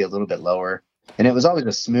grill, or maybe a little bit lower. And it was always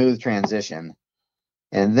a smooth transition.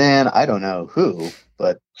 And then I don't know who,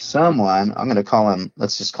 but someone,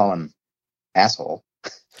 let's just call him asshole,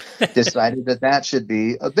 decided that should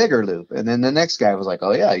be a bigger loop. And then the next guy was like,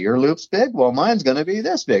 oh yeah, your loop's big? Well, mine's going to be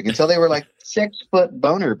this big. Until they were like 6-foot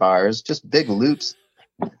boner bars, just big loops.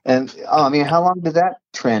 And how long did that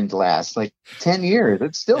trend last? Like 10 years.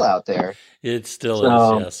 It's still out there. It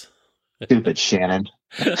still is, yes. Stupid Shannon.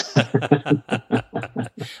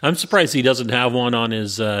 I'm surprised he doesn't have one on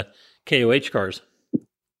his KOH cars.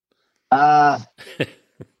 Yeah.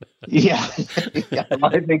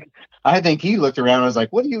 I think he looked around and was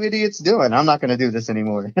like, what are you idiots doing? I'm not going to do this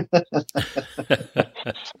anymore.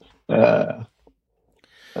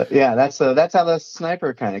 Yeah, that's how the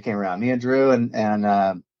sniper kind of came around. Me and Drew, and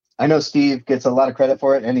I know Steve gets a lot of credit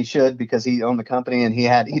for it, and he should, because he owned the company and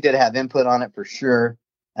he did have input on it for sure,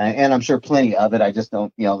 and I'm sure plenty of it. I just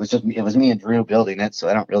don't, it was me and Drew building it, so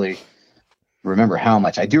I don't really remember how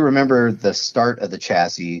much. I do remember the start of the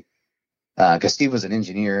chassis, because Steve was an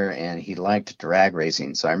engineer and he liked drag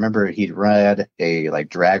racing, so I remember he'd read a like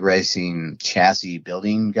drag racing chassis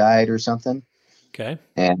building guide or something. Okay.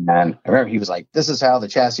 And I remember he was like, this is how the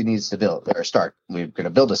chassis needs to build or start. We're going to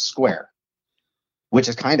build a square, which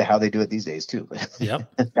is kind of how they do it these days too.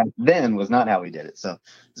 Yep. Back then was not how we did it. So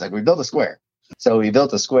it's like, we built a square. So we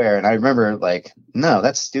built a square, and I remember like, no,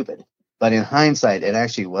 that's stupid. But in hindsight, it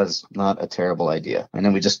actually was not a terrible idea. And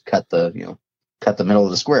then we just cut the middle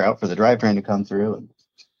of the square out for the drivetrain to come through, and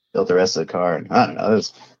built the rest of the car. And I don't know, it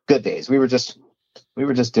was good days. We were just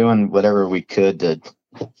doing whatever we could to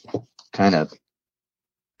kind of,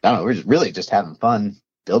 I don't know, we were really just having fun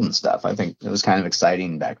building stuff. I think it was kind of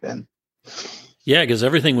exciting back then. Yeah, because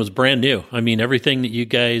everything was brand new. I mean, everything that you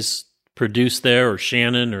guys produced there, or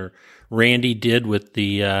Shannon or Randy did with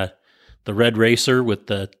the Red Racer with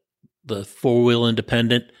the 4-wheel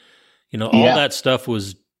independent, All that stuff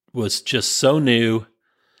was just so new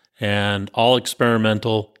and all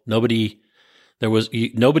experimental. Nobody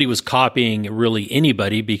was copying really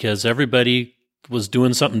anybody because everybody was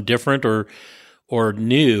doing something different or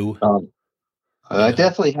new. I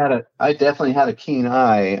definitely had a keen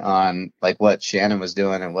eye on like what Shannon was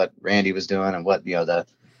doing and what Randy was doing and what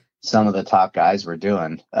some of the top guys were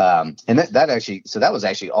doing. And that was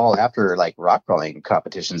actually all after like rock crawling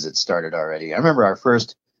competitions had started already. I remember our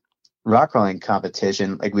first rock crawling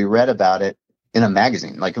competition, like we read about it in a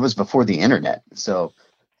magazine, like it was before the internet. So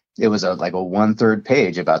it was a 1/3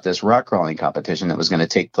 page about this rock crawling competition that was going to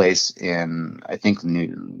take place in, I think,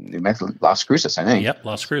 New Mexico, Las Cruces, I think. Yep,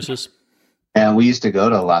 Las Cruces. And we used to go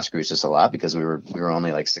to Las Cruces a lot because we were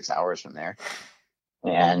only like 6 hours from there.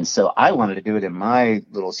 And so I wanted to do it in my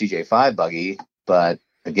little CJ5 buggy, but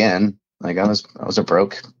again, like I was a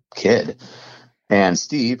broke kid. And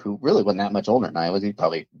Steve, who really wasn't that much older than I was, he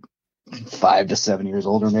probably 5 to 7 years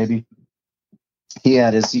older maybe. He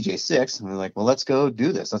had his CJ6, and we were like, well, let's go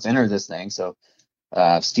do this. Let's enter this thing. So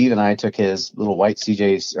Steve and I took his little white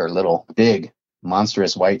CJ, or little big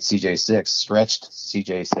monstrous white CJ6, stretched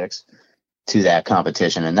CJ6, to that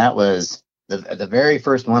competition. And that was the very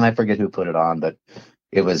first one. I forget who put it on, but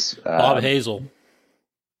it was Bob Hazel.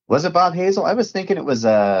 Was it Bob Hazel? I was thinking it was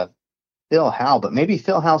Phil Howe, but maybe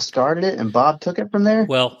Phil Howe started it and Bob took it from there.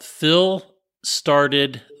 Well, Phil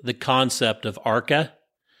started the concept of ARCA,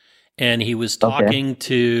 and he was talking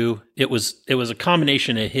to, it was a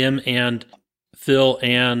combination of him and Phil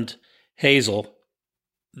and Hazel.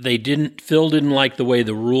 Phil didn't like the way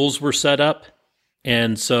the rules were set up,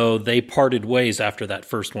 and so they parted ways after that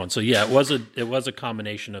first one. So yeah, it was a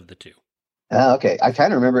combination of the two. Okay. I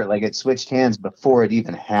kind of remember it like it switched hands before it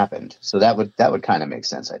even happened. So that would kind of make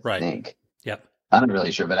sense, I think. Yep. I'm not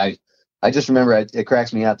really sure, but I just remember it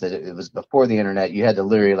cracks me up that it was before the internet. You had to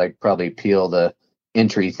literally like probably peel the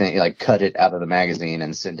entry thing, like cut it out of the magazine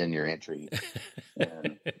and send in your entry.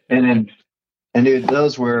 and dude,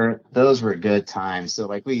 those were good times. So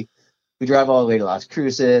like we drive all the way to Las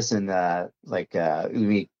Cruces, and we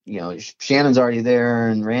meet, Shannon's already there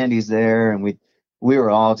and Randy's there, and we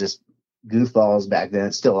were all just goofballs back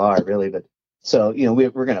then, still are really, but so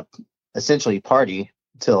we're gonna essentially party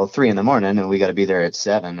till 3 a.m, and we got to be there at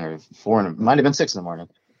 7 or 4, and it might have been 6 a.m.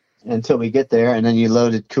 until we get there. And then you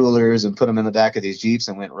loaded coolers and put them in the back of these Jeeps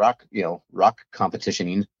and went rock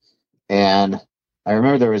competitioning. And I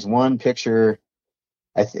remember there was one picture,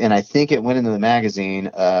 and I think it went into the magazine,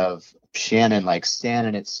 of Shannon like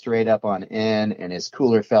standing it straight up on end, and his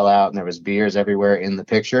cooler fell out and there was beers everywhere in the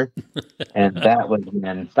picture. And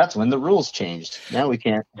that's when the rules changed. Now we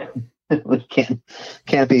can't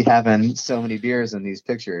be having so many beers in these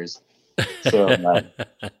pictures. So that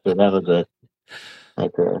was it.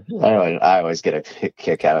 I always get a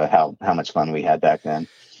kick out of how much fun we had back then.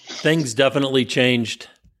 Things definitely changed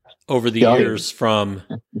over the years from,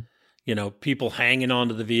 people hanging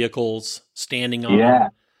onto the vehicles, standing on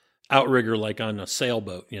outrigger like on a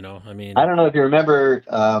sailboat. I mean, I don't know if you remember,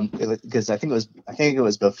 because I think it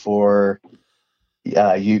was before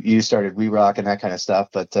you started We Rock and that kind of stuff.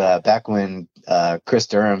 But back when Chris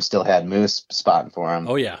Durham still had Moose spotting for him.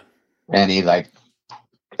 Oh yeah, and he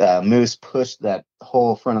Moose pushed that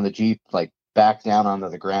whole front of the Jeep like back down onto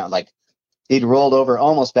the ground. Like he'd rolled over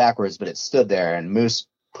almost backwards, but it stood there, and Moose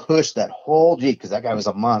pushed that whole Jeep, because that guy was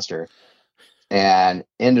a monster, and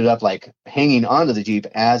ended up like hanging onto the Jeep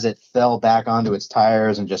as it fell back onto its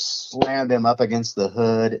tires and just slammed him up against the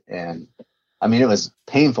hood. And I mean, it was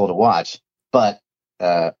painful to watch, but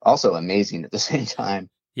also amazing at the same time.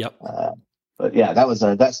 Yep. But yeah,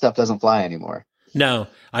 that stuff doesn't fly anymore. No,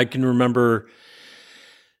 I can remember,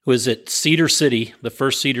 was it Cedar City, the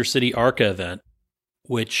first Cedar City ARCA event,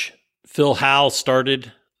 which Phil Howe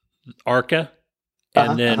started ARCA,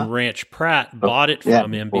 and then Ranch Pratt bought it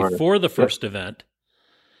from him before the first event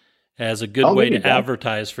as a good way to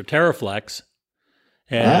advertise for TerraFlex.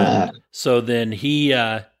 And so then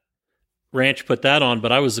Ranch put that on,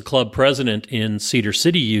 but I was the club president in Cedar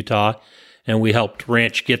City, Utah, and we helped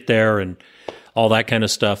Ranch get there and all that kind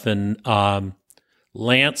of stuff. And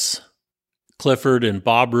Lance Clifford and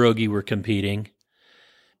Bob Rogie were competing.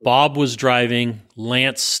 Bob was driving.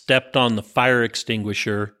 Lance stepped on the fire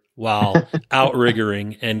extinguisher while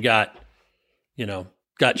outriggering and got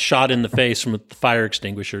shot in the face from the fire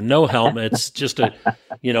extinguisher. No helmets, just a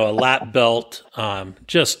lap belt.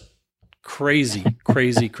 Just crazy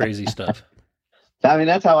stuff. I mean,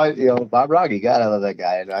 that's how Bob Rogie, God, I love that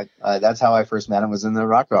guy. And that's how I first met him, was in the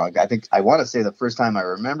rock crawl. I want to say the first time I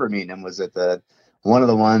remember meeting him was at one of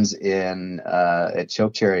the ones at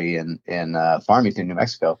Choke Cherry in Farmington, New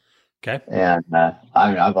Mexico. Okay. And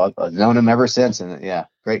I've known him ever since. And yeah,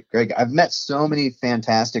 great guy. I've met so many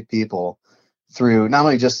fantastic people through not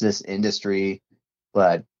only just this industry,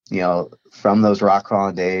 but from those rock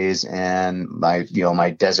crawling days and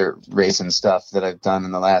my desert racing stuff that I've done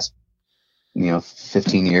in the last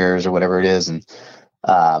 15 years or whatever it is. And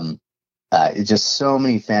it's just so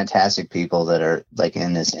many fantastic people that are like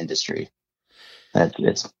in this industry. I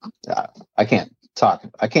can't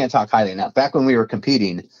talk highly enough. Back when we were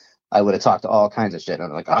competing, I would have talked all kinds of shit.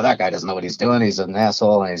 I'm like, oh, that guy doesn't know what he's doing. He's an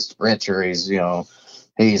asshole, and he's rich, or he's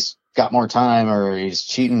got more time, or he's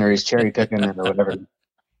cheating, or he's cherry picking, or whatever.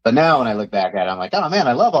 But now when I look back at it, I'm like, oh man,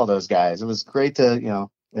 I love all those guys. It was great to,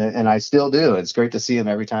 and I still do. It's great to see them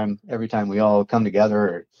every time we all come together,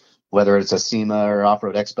 or whether it's a SEMA or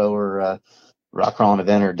Off-Road Expo or a rock crawling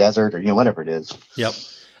event or desert or, whatever it is. Yep.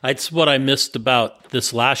 That's what I missed about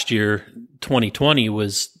this last year, 2020,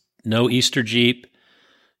 was no Easter Jeep,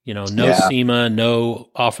 no SEMA, no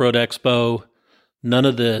Off-Road Expo, none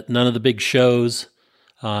of the big shows.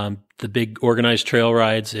 The big organized trail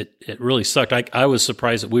rides, it really sucked. I was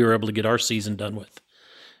surprised that we were able to get our season done with.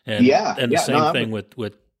 And the same thing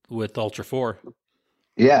with Ultra 4.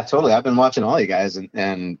 Yeah, totally. I've been watching all you guys,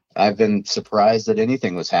 and I've been surprised that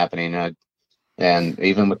anything was happening. And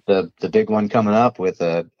even with the big one coming up with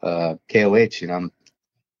KOH,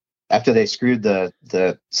 after they screwed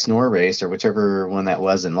the snore race or whichever one that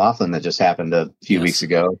was in Laughlin that just happened a few weeks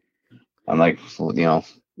ago, I'm like, well,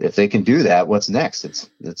 if they can do that, what's next?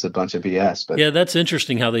 It's a bunch of BS. But yeah, that's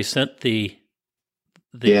interesting how they sent the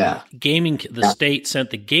state sent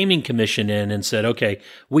the gaming commission in and said, okay,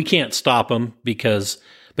 we can't stop them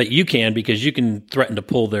but you can threaten to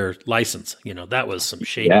pull their license. That was some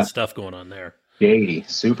shady stuff going on there. Shady,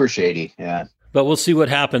 super shady. Yeah. But we'll see what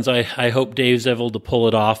happens. I hope Dave's able to pull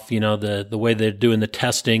it off. The way they're doing the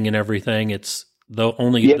testing and everything. It's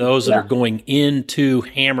only those that are going into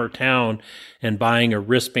Hammer Town and buying a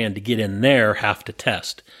wristband to get in there have to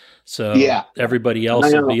test. So everybody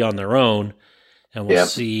else will be on their own, and we'll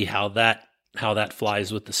see how that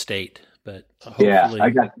flies with the state. But hopefully,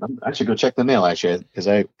 I should go check the mail actually because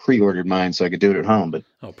I pre-ordered mine so I could do it at home. But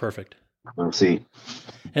perfect. We'll see.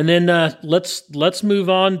 And then let's move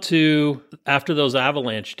on to after those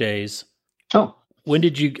Avalanche days. Oh, when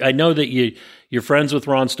did you? I know that you're friends with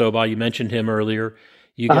Ron Stobaugh. You mentioned him earlier.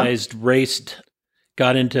 You guys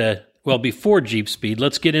got into before Jeep Speed.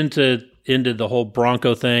 Let's get into the whole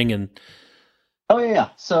Bronco thing and. Oh yeah.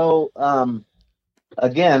 So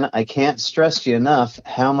again, I can't stress to you enough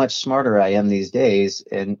how much smarter I am these days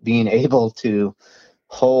and being able to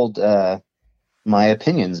hold my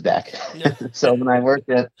opinions back. So when I worked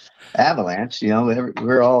at Avalanche,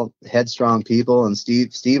 we're all headstrong people, and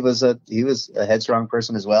Steve was a headstrong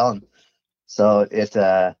person as well. And so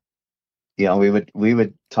we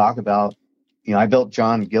would talk about, I built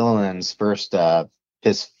John Gilliland's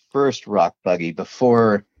his first rock buggy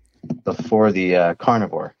before the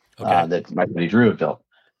Carnivore that my buddy Drew had built.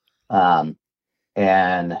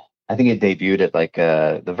 And I think it debuted at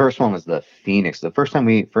the first one was the Phoenix. The first time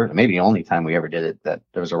maybe the only time we ever did it, that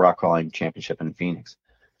there was a rock crawling championship in Phoenix.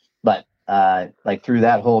 But through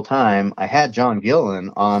that whole time, I had John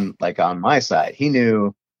Gilliland on my side. He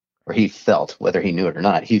knew, or he felt, whether he knew it or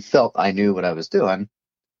not, he felt I knew what I was doing.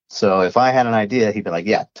 So if I had an idea, he'd be like,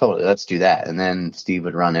 yeah, totally, let's do that. And then Steve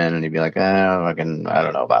would run in and he'd be like, I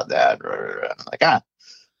don't know about that. I'm like,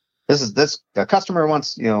 this a customer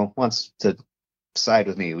wants to side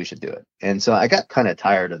with me, we should do it. And so I got kind of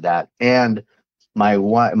tired of that. And my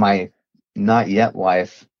not yet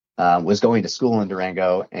wife was going to school in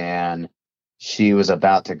Durango, and she was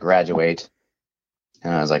about to graduate.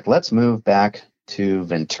 And I was like, let's move back to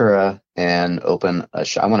Ventura and open a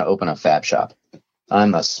shop. I want to open a fab shop.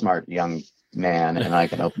 I'm a smart young man, and I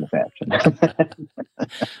can open a fab shop.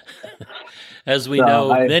 As we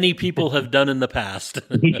know, many people have done in the past.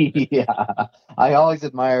 Yeah, I always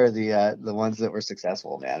admire the ones that were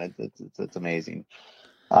successful, man. It's amazing.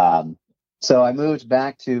 So I moved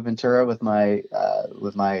back to Ventura with my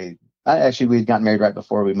actually we'd gotten married right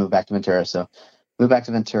before we moved back to Ventura. So moved back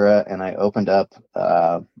to Ventura, and I opened up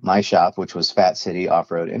my shop, which was Fat City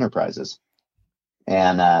Off-Road Enterprises,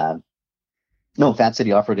 and Fat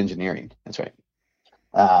City Off-Road Engineering. That's right.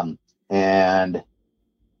 And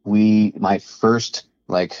my first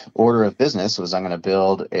order of business was I'm going to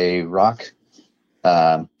build a rock.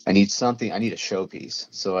 I need a showpiece.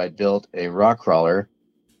 So I built a rock crawler,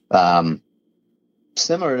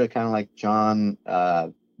 similar to kind of like John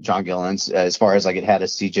Gilliland's, as far as it had a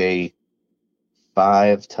CJ5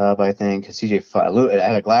 tub, I think. It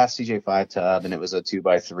had a glass CJ5 tub, and it was a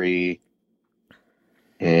 2x3.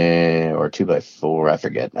 or 2x4, I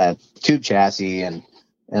forget. Tube chassis and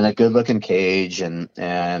a good looking cage, and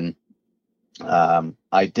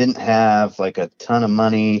I didn't have like a ton of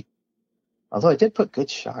money, although I did put good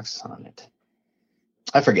shocks on it.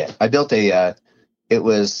 I forget. I built it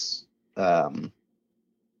was what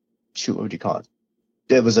would you call it?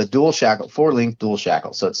 It was a dual shackle, 4-link dual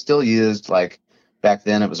shackle. So it's still used, like back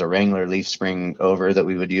then it was a Wrangler leaf spring over that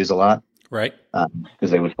we would use a lot. Right.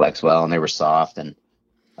 Because they would flex well and they were soft. And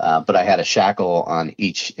but I had a shackle on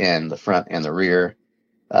each end, the front and the rear,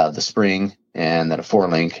 the spring, and then a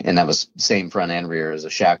 4-link. And that was same front and rear as a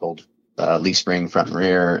shackled leaf spring front and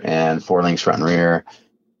rear, and 4 links front and rear.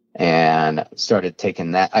 And started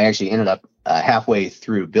taking that. I actually ended up halfway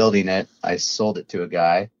through building it, I sold it to a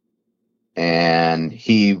guy. And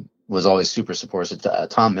he was always super supportive.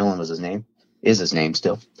 Tom Millen was his name, is his name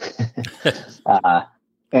still.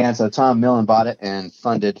 And so Tom Millen bought it and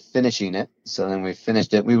funded finishing it. So then we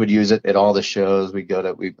finished it. We would use it at all the shows.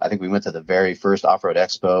 I think we went to the very first Off-Road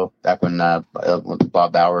Expo back when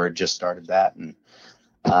Bob Bauer just started that. And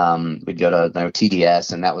we'd go to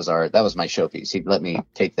TDS, and that was my showpiece. He'd let me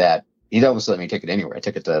take that. He'd almost let me take it anywhere. I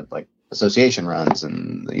took it to like association runs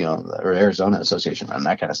and, or Arizona association run,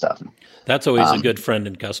 that kind of stuff. That's always a good friend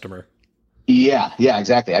and customer. Yeah,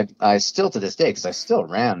 exactly. I still to this day, because I still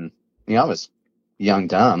ran, I was young,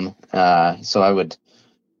 dumb. So I would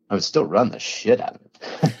still run the shit out of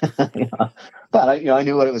it. But I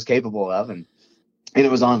knew what it was capable of, and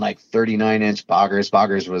it was on like 39-inch boggers.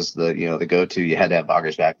 Boggers was the go-to. You had to have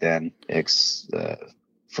boggers back then,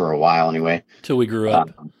 for a while anyway. Till we grew up.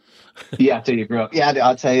 Yeah, till you grew up. Yeah,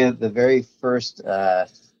 I'll tell you, the very first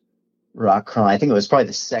rock crawling, I think it was probably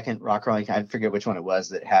the second rock crawling, I forget which one it was,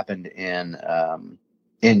 that happened in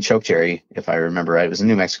Chokecherry, if I remember right. It was in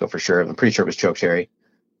New Mexico for sure. I'm pretty sure it was Chokecherry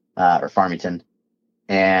or Farmington.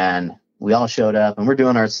 And we all showed up, and we're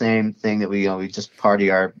doing our same thing that we just party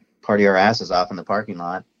our asses off in the parking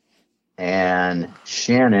lot. And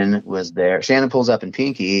Shannon was there. Shannon pulls up in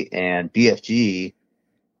Pinky, and BFG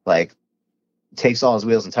like takes all his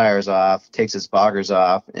wheels and tires off, takes his boggers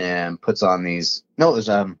off, and puts on these. No, it was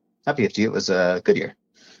not BFG. It was Goodyear.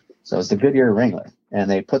 So it was the Goodyear Wrangler, and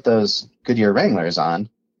they put those Goodyear Wranglers on.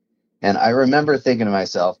 And I remember thinking to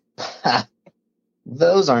myself,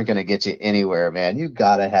 those aren't going to get you anywhere, man. You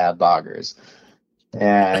got to have boggers.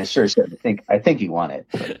 And sure, I think he won it,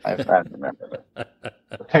 but I don't remember. But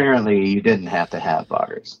apparently, you didn't have to have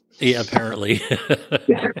boggers. Yeah, apparently.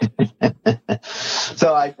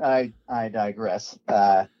 So I digress.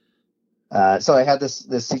 So I had this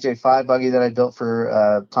CJ5 buggy that I built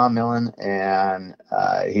for Tom Millen, and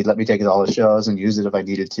he'd let me take it to all the shows and use it if I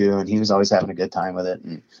needed to, and he was always having a good time with it.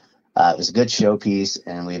 And it was a good showpiece,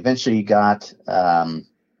 and we eventually got. I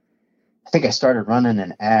think I started running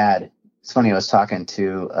an ad. It's funny, I was talking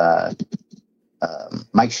to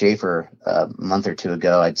Mike Schaefer a month or two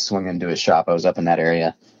ago. I'd swung into his shop. I was up in that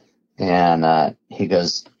area, and he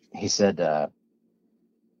said, I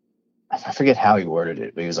forget how he worded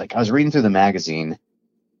it, but he was like, I was reading through the magazine,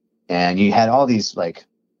 and you had all these, like,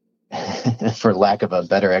 for lack of a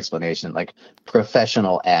better explanation, like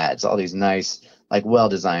professional ads, all these nice, like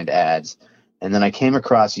well-designed ads. And then I came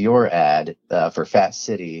across your ad for Fat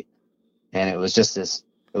City, and it was just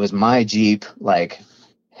it was my Jeep, like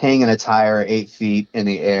hanging a tire 8 feet in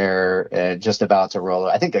the air and just about to roll.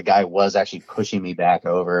 I think a guy was actually pushing me back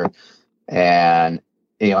over, and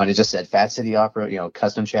and it just said Fat City Off-Road,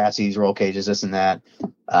 custom chassis, roll cages, this and that.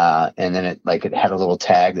 And then it had a little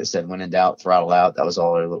tag that said, when in doubt, throttle out. That was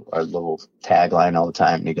all our little tagline all the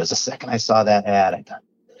time. And he goes, the second I saw that ad, I thought,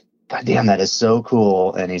 God damn, that is so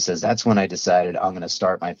cool. And he says, that's when I decided I'm going to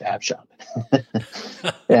start my fab shop.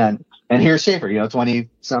 and here's Schaefer, 20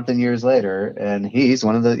 something years later. And he's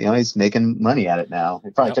one of the, he's making money at it now.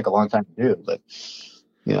 It probably took a long time to do, but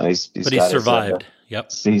he's but he survived.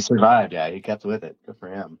 Yep. He survived. Yeah. He kept with it. Good for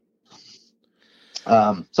him.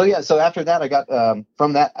 So after that, I got,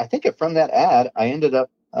 from that ad, I ended up,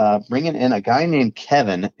 bringing in a guy named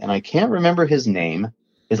Kevin, and I can't remember his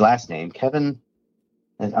last name, Kevin.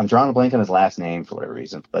 I'm drawing a blank on his last name for whatever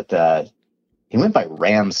reason, but, he went by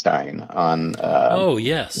Ramstein on,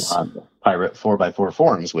 on Pirate 4x4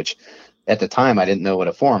 forums, which at the time I didn't know what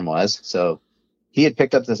a forum was. So he had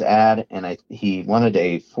picked up this ad, and he wanted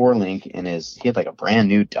a 4-link in he had like a brand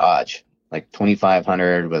new Dodge, like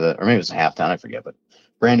 2500 or maybe it was a half ton, I forget, but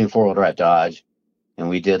brand new 4-wheel drive Dodge. And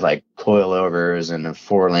we did like coilovers and a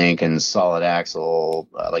 4-link and solid axle,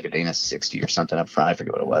 like a Dana 60 or something up front. I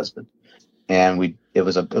forget what it was, and it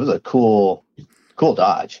was a cool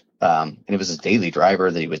Dodge. And it was his daily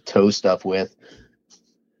driver that he would tow stuff with.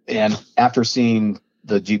 And after seeing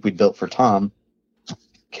the Jeep we built for Tom,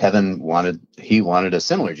 Kevin wanted a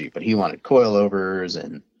similar Jeep, but he wanted coilovers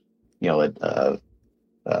and a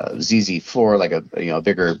ZZ4, like a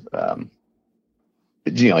bigger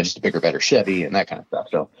just a bigger, better Chevy and that kind of stuff.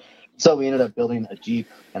 So we ended up building a Jeep,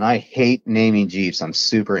 and I hate naming Jeeps. I'm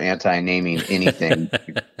super anti naming anything.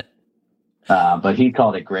 But he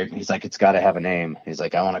called it Grape. He's like, it's got to have a name. He's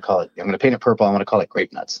like, I'm going to paint it purple. I want to call it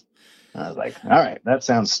Grape Nuts. And I was like, all right, that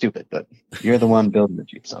sounds stupid, but you're the one building the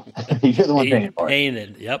Jeep, so you're the one paying for it.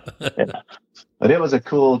 Painted, yep. Yeah. But it was a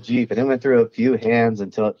cool Jeep, and it went through a few hands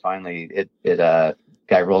until it finally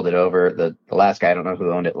guy rolled it over. The last guy, I don't know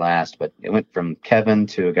who owned it last, but it went from Kevin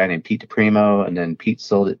to a guy named Pete DePrimo, and then Pete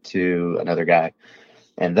sold it to another guy.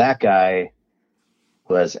 And that guy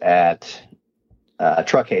was at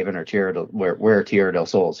Truck Haven, or where Tierra del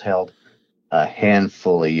Sol is held, a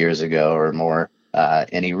handful of years ago or more.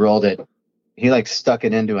 And he rolled it. He like stuck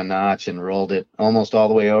it into a notch and rolled it almost all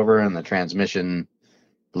the way over, and the transmission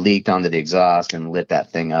leaked onto the exhaust and lit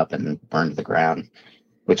that thing up and burned to the ground,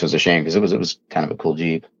 which was a shame because it was kind of a cool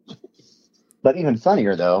Jeep. But even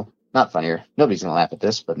funnier, though, not funnier, nobody's gonna laugh at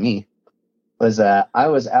this but me, was I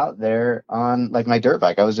was out there on like my dirt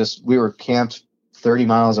bike. We were camped 30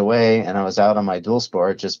 miles away, and I was out on my dual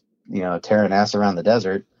sport, just tearing ass around the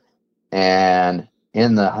desert. And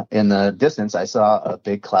in the distance, I saw a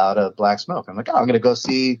big cloud of black smoke. I'm like, I'm gonna go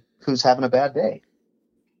see who's having a bad day.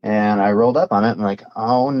 And I rolled up on it, and I'm like,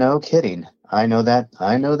 oh, no kidding. I know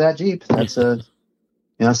that Jeep. That's a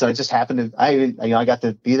so it just happened to, I got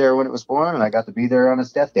to be there when it was born, and I got to be there on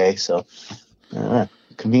its death day. So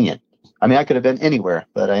convenient. I mean, I could have been anywhere,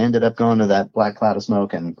 but I ended up going to that black cloud of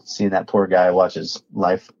smoke and seeing that poor guy watch his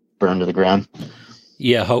life burn to the ground.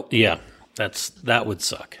 Yeah. That would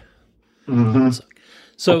suck. Mm-hmm.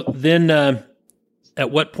 So then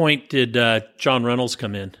at what point did John Reynolds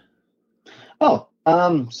come in? Oh,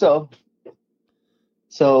 so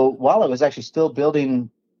while I was actually still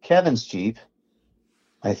building Kevin's Jeep,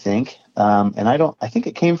 I think, and I think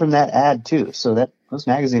it came from that ad too. So those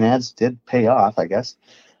magazine ads did pay off, I guess,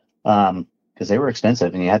 because they were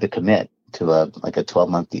expensive and you had to commit to a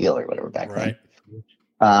 12-month deal or whatever back then.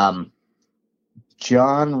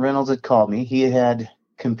 John Reynolds had called me. He had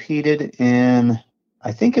competed in,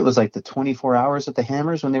 I think it was like the 24 hours at the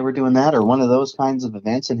Hammers when they were doing that, or one of those kinds of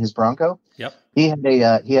events in his Bronco. Yep. He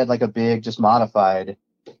had like a big, just modified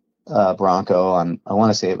Bronco on, I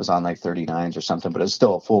want to say it was on like 39s or something, but it was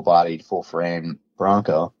still a full-bodied, full-frame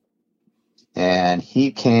Bronco. And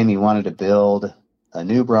he wanted to build a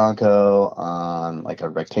new Bronco on like a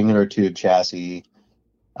rectangular tube chassis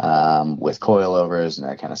with coilovers and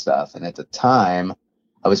that kind of stuff. And at the time,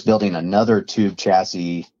 I was building another tube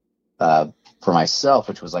chassis for myself,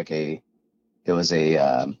 which was I was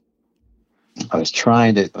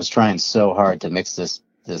trying so hard to mix this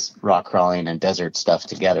rock crawling and desert stuff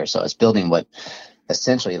together. So I was building what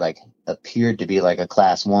essentially like appeared to be like a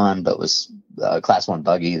class 1, but was a class 1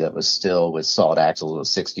 buggy that was still with solid axles with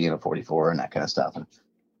 60 and a 44 and that kind of stuff. And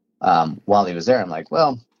while he was there, I'm like,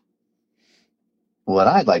 well, what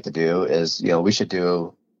I'd like to do is, we should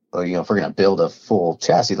do, if we're going to build a full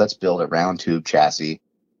chassis, let's build a round tube chassis.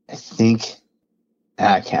 I think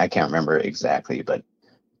I can't remember exactly, but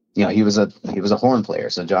he was a horn player.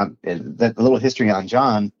 So John, that little history on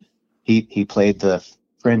John, he played the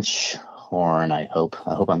French horn. I hope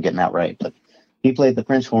I'm getting that right, but he played the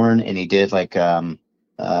French horn, and he did like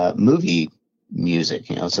movie music,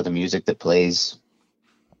 so the music that plays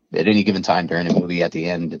at any given time during a movie, at the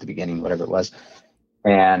end, at the beginning, whatever it was.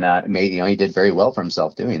 And he did very well for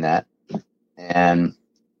himself doing that. And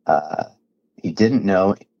he didn't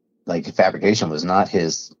know, like, fabrication was not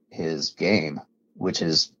his game, which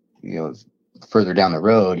is, further down the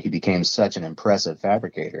road, he became such an impressive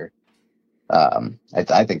fabricator.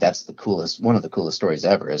 I think that's one of the coolest stories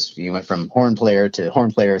ever, is he went from horn player to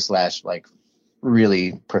horn player / like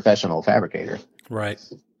really professional fabricator. Right.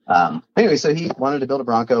 Anyway, so he wanted to build a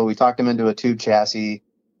Bronco. We talked him into a tube chassis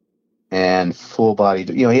and full body.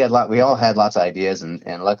 We all had lots of ideas,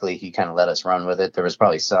 and luckily he kind of let us run with it. There was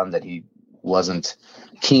probably some that he wasn't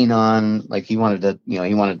keen on. Like he wanted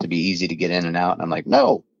to be easy to get in and out. And I'm like,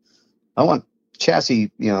 no, I want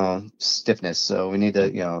chassis, stiffness. So we need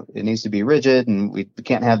to, it needs to be rigid, and we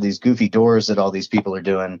can't have these goofy doors that all these people are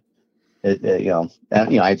doing.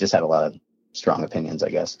 I just had a lot of strong opinions, I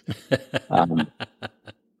guess. And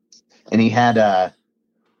he had,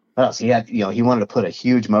 what else? He had, he wanted to put a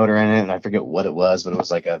huge motor in it, and I forget what it was, but it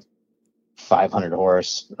was like a 500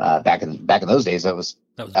 horse. Back in those days, that was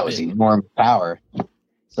enormous power.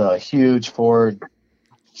 So a huge Ford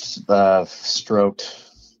stroked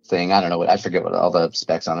thing. I don't know I forget what all the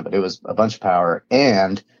specs on it, but it was a bunch of power,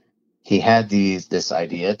 and he had this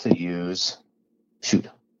idea to use,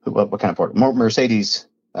 what kind of portal? Mercedes,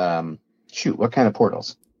 what kind of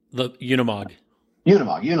portals? The Unimog.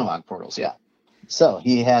 Unimog portals, yeah. So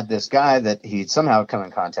he had this guy that he'd somehow come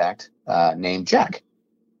in contact named Jack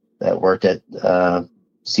that worked at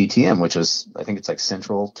CTM, which was, I think it's like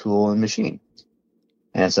Central Tool and Machine.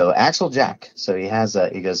 And so Axel Jack, so he has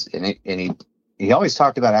he goes, and he always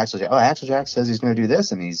talked about Axel Jack. Oh, Axel Jack says he's going to do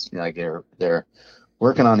this, and he's like they're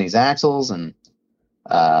working on these axles, and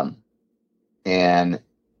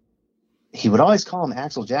he would always call him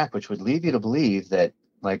Axel Jack, which would lead you to believe that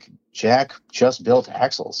like Jack just built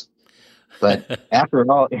axles. But after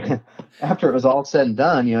it was all said and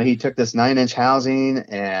done, he took this 9-inch housing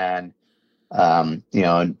and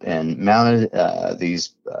and mounted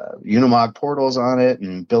these Unimog portals on it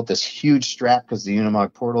and built this huge strap because the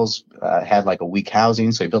Unimog portals had like a weak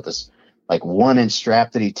housing. So he built this like 1-inch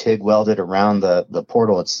strap that he TIG welded around the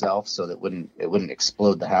portal itself so that it wouldn't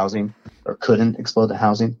explode the housing, or couldn't explode the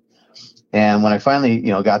housing. And when I finally,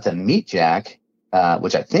 got to meet Jack,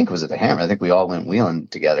 which I think was at the Hammer, I think we all went wheeling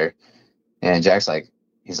together. And Jack's like,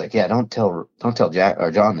 yeah, don't tell Jack or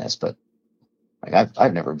John this, but like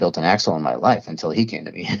I've never built an axle in my life until he came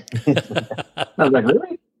to me. I was like,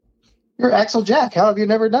 really? You're Axel Jack. How have you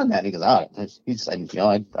never done that? He goes, he said,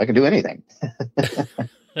 I can do anything.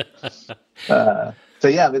 So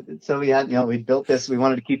we had, we built this. We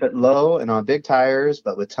wanted to keep it low and on big tires,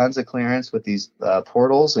 but with tons of clearance with these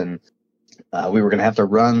portals, and we were going to have to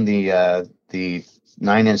run the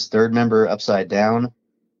 9-inch third member upside down,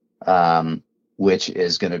 which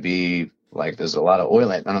is going to be like, there's a lot of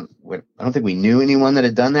oil. I don't think we knew anyone that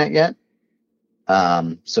had done that yet.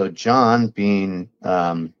 So John, being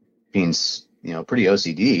pretty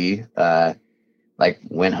OCD,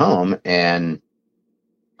 went home and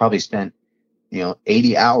probably spent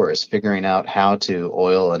 80 hours figuring out how to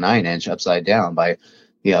oil a 9-inch upside down by,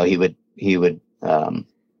 he would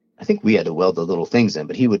I think we had to weld the little things in,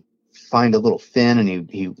 but he would find a little fin, and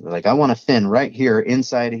he like, I want a fin right here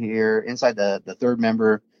inside the third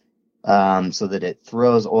member, so that it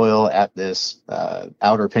throws oil at this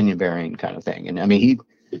outer pinion bearing kind of thing. And I mean,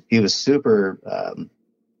 he was super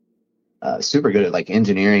good at like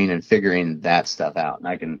engineering and figuring that stuff out.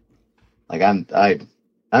 And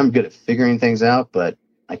I'm good at figuring things out, but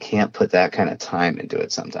I can't put that kind of time into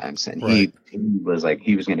it sometimes. And right. he was like,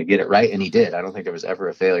 he was going to get it right, and he did. I don't think there was ever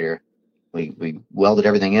a failure. We welded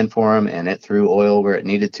everything in for him, and it threw oil where it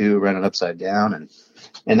needed to, ran it upside down.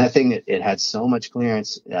 And that thing, it had so much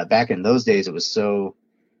clearance. Back in those days, it was so,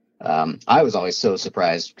 I was always so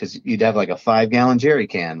surprised because you'd have like a 5-gallon jerry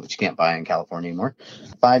can, which you can't buy in California anymore,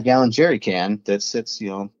 5-gallon jerry can that sits,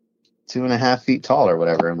 2.5 feet tall or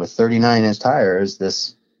whatever. And with 39-inch tires,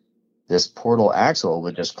 this portal axle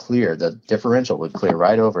would just clear, the differential would clear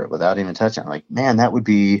right over it without even touching it. Like, man, that would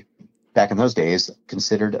be, back in those days,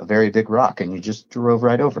 considered a very big rock, and you just drove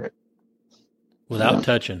right over it. Without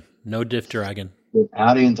touching. No diff dragging.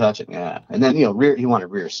 Without even touching, yeah. And then, he wanted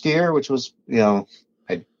rear steer, which was,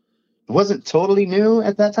 it wasn't totally new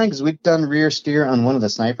at that time because we'd done rear steer on one of the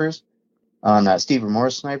snipers, on Steve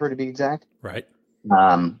Moore's sniper to be exact. Right.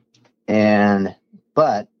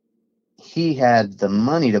 But he had the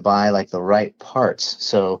money to buy like the right parts.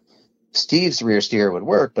 So Steve's rear steer would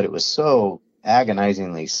work, but it was so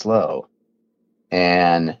agonizingly slow.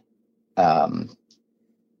 And John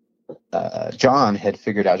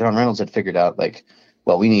Reynolds had figured out like,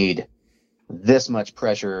 well, we need this much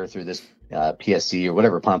pressure through this PSC or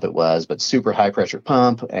whatever pump it was, but super high pressure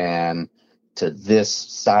pump, and to this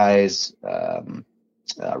size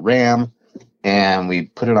ram. And we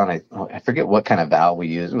put it on I forget what kind of valve we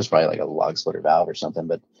used. It was probably like a log splitter valve or something,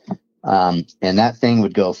 but and that thing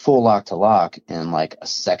would go full lock to lock in like a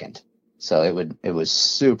second. So it was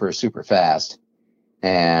super, super fast.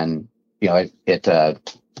 And,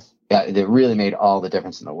 it really made all the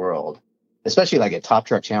difference in the world, especially like at Top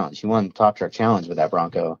Truck Challenge. He won Top Truck Challenge with that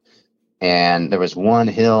Bronco. And there was one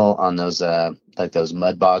hill on those, like those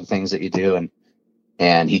mud bog things that you do.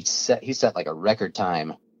 And he set like a record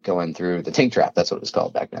time going through the tank trap. That's what it was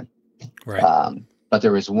called back then. Right. But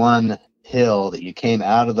there was one hill that you came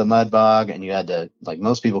out of the mud bog, and you had to, like,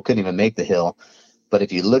 most people couldn't even make the hill. But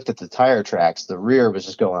if you looked at the tire tracks, the rear was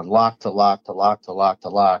just going lock to lock to lock to lock to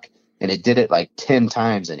lock. And it did it like 10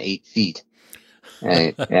 times in 8 feet.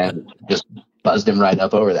 And just buzzed him right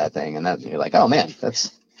up over that thing. And that, you're like, oh man, that's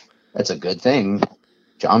a good thing.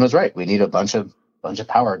 John was right. We need a bunch of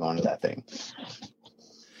power going to that thing.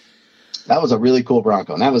 That was a really cool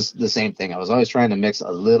Bronco. And that was the same thing. I was always trying to mix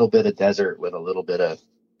a little bit of desert with a little bit of,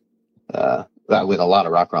 with a lot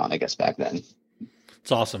of rock crawling, I guess, back then.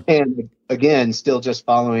 It's awesome. And again, still just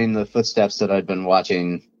following the footsteps that I've been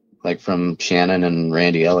watching, like from Shannon and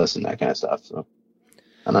Randy Ellis and that kind of stuff. So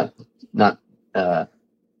I'm not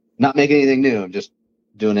making anything new. I'm just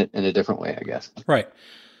doing it in a different way, I guess. Right.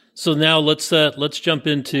 So now let's jump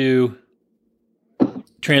into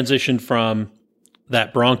transition from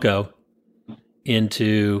that Bronco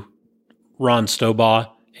into Ron Stobaugh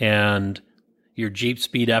and your Jeep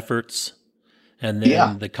speed efforts, and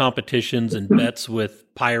then the competitions and bets with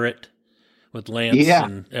Pirate, with Lance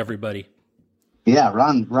and everybody. Yeah,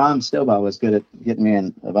 Ron Stobaugh was good at getting me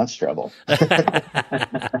in a bunch of trouble.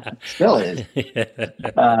 Still is.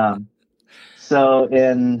 So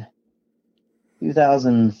in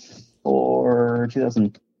 2004,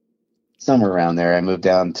 somewhere around there, I moved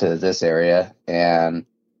down to this area and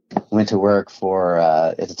went to work for,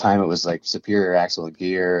 at the time it was like Superior Axle and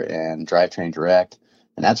Gear and Drivetrain Direct.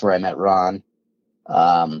 And that's where I met Ron.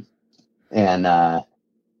 And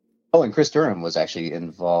Chris Durham was actually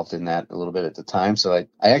involved in that a little bit at the time. So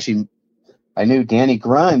I knew Danny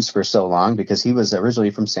Grimes for so long because he was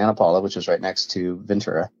originally from Santa Paula, which was right next to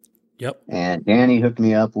Ventura. Yep. And Danny hooked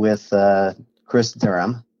me up with Chris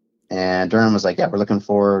Durham. And Durham was like, yeah, we're looking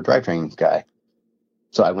for a drivetrain guy.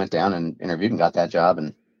 So I went down and interviewed and got that job.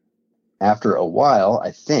 And after a while,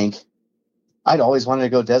 I think I'd always wanted to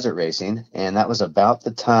go desert racing. And that was about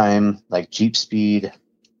the time like Jeep Speed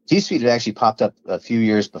had actually popped up a few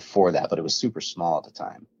years before that, but it was super small at the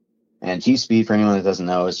time. And Jeep Speed, for anyone that doesn't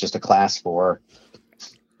know, is just a Class 4.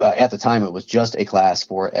 At the time, it was just a Class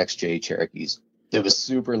 4 XJ Cherokees. It was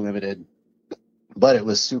super limited, but it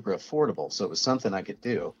was super affordable. So it was something I could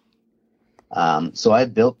do. So I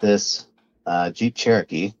built this Jeep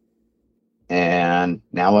Cherokee, and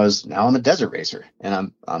now I'm a desert racer,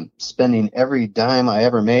 and I'm spending every dime I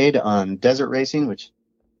ever made on desert racing, which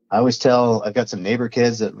I always tell. I've got some neighbor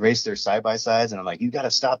kids that race their side by sides, and I'm like, you got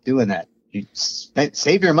to stop doing that. You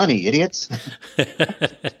save your money, idiots.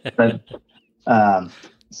 But,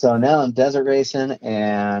 so now I'm desert racing,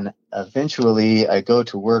 and eventually I go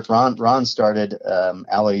to work. Ron started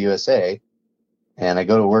Alloy USA, and I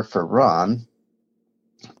go to work for Ron.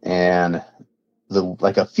 And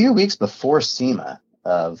like a few weeks before SEMA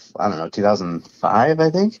of, I don't know, 2005, I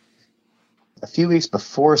think. A few weeks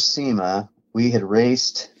before SEMA, we had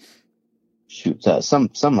raced some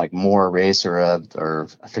like more race or I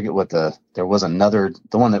forget what there was another,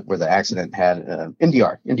 the one where the accident had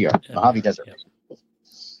NDR, Mojave Desert. Yeah.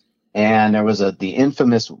 And there was the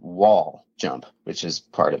infamous wall jump, which is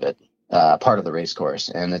part of it, part of the race course.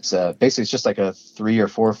 And it's basically it's just like a 3 or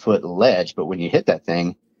 4 foot ledge, but when you hit that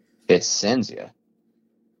thing, it sends you.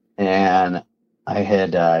 And I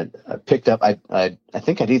had picked up, I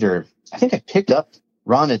think I picked up,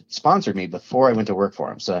 Ron had sponsored me before I went to work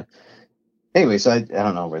for him. So anyway, so I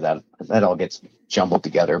don't know where that all gets jumbled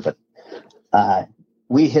together, but I'd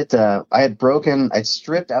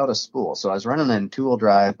stripped out a spool. So I was running in 2-wheel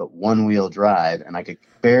drive, but 1-wheel drive, and I could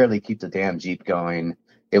barely keep the damn Jeep going.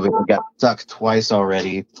 It got stuck twice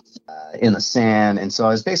already in the sand. And so I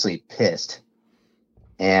was basically pissed.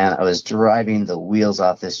 And I was driving the wheels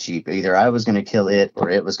off this Jeep. Either I was going to kill it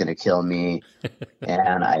or it was going to kill me.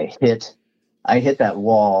 And I hit that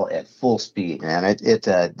wall at full speed. And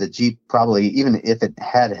the Jeep probably, even if it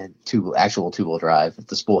had actual 2-wheel drive, if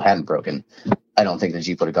the spool hadn't broken, I don't think the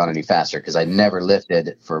Jeep would have gone any faster because I never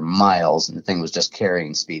lifted for miles. And the thing was just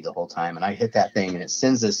carrying speed the whole time. And I hit that thing and it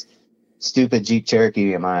sends this stupid Jeep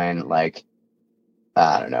Cherokee of mine, like,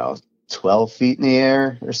 I don't know, 12 feet in the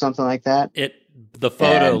air or something like that. The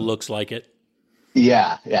photo looks like it.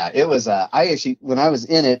 Yeah. It was, I actually, when I was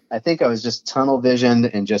in it, I think I was just tunnel visioned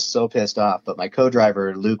and just so pissed off. But my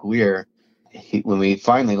co-driver, Luke Weir, when we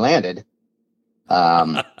finally landed,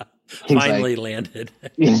 landed.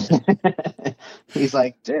 He's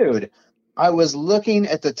like, dude, I was looking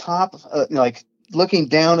at the top, looking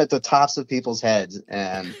down at the tops of people's heads.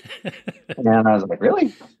 And I was like,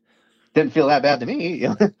 really? Didn't feel that bad to me.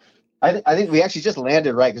 I think we actually just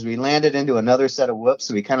landed right because we landed into another set of whoops.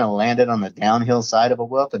 So we kind of landed on the downhill side of a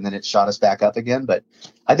whoop, and then it shot us back up again. But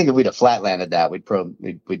I think if we'd have flat landed that, we'd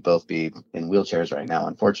both be in wheelchairs right now,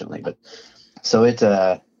 unfortunately. But so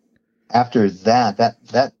after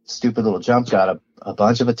that stupid little jump got a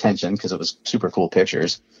bunch of attention because it was super cool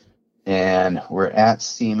pictures. And we're at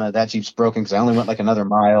SEMA. That Jeep's broken because I only went like another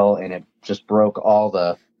mile, and it just broke all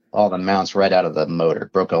the mounts right out of the motor.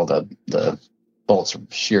 Broke all the bolts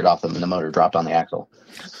sheared off them, and the motor dropped on the axle.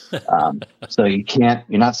 So you're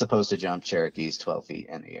not supposed to jump Cherokees 12 feet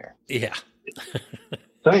in the air. Yeah.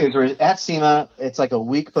 So anyways, we're at SEMA. It's like a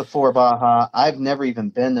week before Baja. I've never even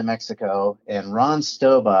been to Mexico, and Ron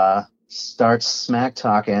Stobaugh starts smack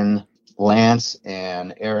talking Lance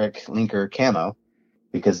and Eric Linker Camo,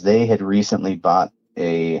 because they had recently bought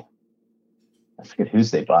I forget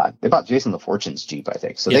whose they bought. They bought Jason LaFortune's Jeep, I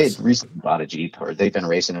think. So they had recently bought a Jeep, or they've been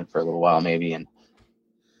racing it for a little while maybe. And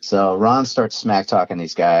so Ron starts smack talking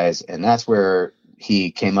these guys, and that's where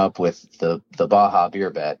he came up with the Baja beer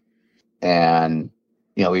bet. And,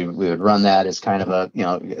 you know, we would run that as kind of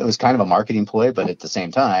it was kind of a marketing ploy, but at the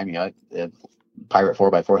same time, you know, Pirate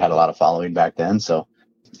 4x4 had a lot of following back then. So,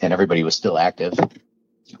 and everybody was still active.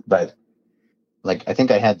 But like, I think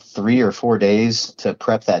I had 3 or 4 days to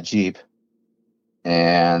prep that Jeep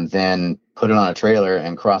and then put it on a trailer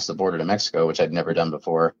and cross the border to Mexico, which I'd never done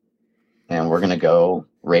before. And we're going to go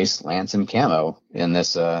race Lance and Camo in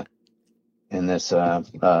this Baja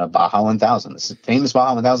 1000, this famous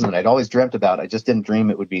Baja 1000 that I'd always dreamt about. I just didn't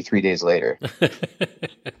dream it would be 3 days later.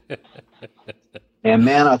 And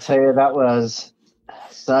man, I'll tell you, that was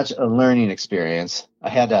such a learning experience. I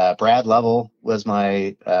had Brad Lovell was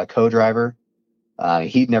my co-driver.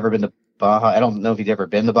 He'd never been to Baja. I don't know if he'd ever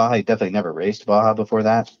been to Baja. He definitely never raced Baja before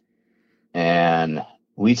that. And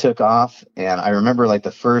we took off, and I remember like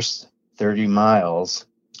the first 30 miles.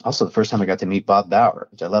 Also, the first time I got to meet Bob Bauer,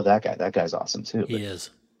 which I love that guy. That guy's awesome too. He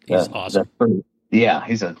is. He's awesome. Yeah,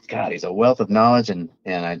 he's a wealth of knowledge, and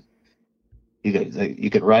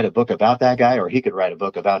you could write a book about that guy, or he could write a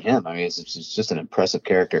book about him. I mean, it's just an impressive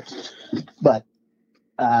character. But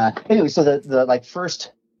anyway, so the like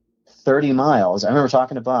first 30 miles, I remember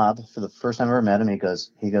talking to Bob for the first time I ever met him. He goes,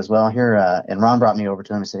 well, here, and Ron brought me over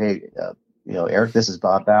to him and said, hey, you know, Eric, this is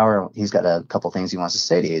Bob Bauer. He's got a couple things he wants to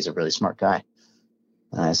say to you. He's a really smart guy.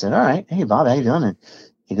 And I said, all right, hey, Bob, how you doing? And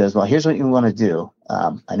he goes, well, here's what you want to do.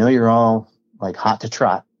 I know you're all like hot to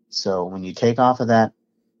trot. So when you take off of that,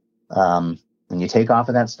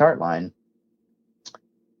 start line,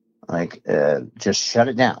 like, just shut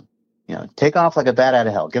it down. You know, take off like a bat out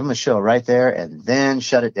of hell. Give them a show right there, and then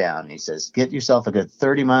shut it down. And he says, get yourself a good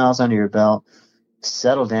 30 miles under your belt,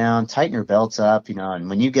 settle down, tighten your belts up, you know, and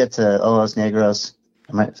when you get to Ojos Negros,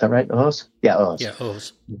 is that right? Ojos? Yeah, Ojos. Yeah,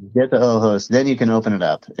 Ojos. Get to Ojos, then you can open it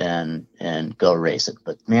up and go race it.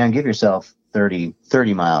 But man, give yourself 30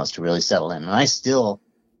 miles to really settle in. And I still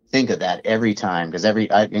think of that every time, because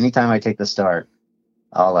anytime I take the start,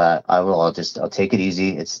 I'll take it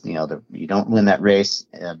easy. It's, you know, you don't win that race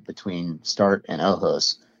between start and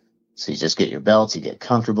Ojos. So you just get your belts, you get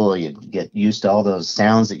comfortable, you get used to all those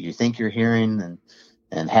sounds that you think you're hearing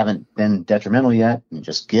and haven't been detrimental yet, and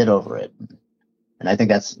just get over it. And I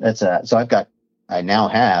think so I now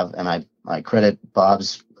have, and I credit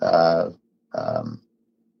Bob's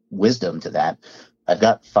wisdom to that. I've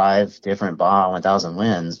got 5 different Baja 1000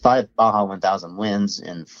 wins, 5 Baja 1000 wins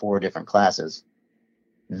in 4 different classes.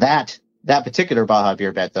 That particular Baja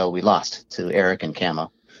beer bet, though, we lost to Eric and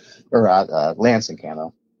Camo, or Lance and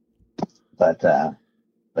Camo. But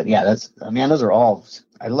yeah, those are all,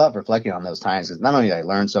 I love reflecting on those times, because not only did I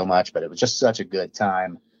learn so much, but it was just such a good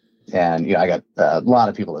time. And, you know, I got a lot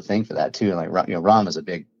of people to thank for that too. Like, you know, Ron was a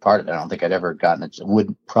big part of it. I don't think I'd ever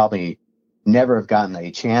would probably never have gotten a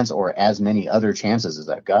chance, or as many other chances as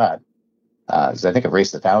I've got. Because I think I've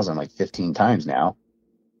raced 1,000 like 15 times now.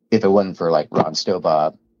 If it wasn't for like Ron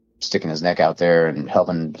Stobaugh sticking his neck out there and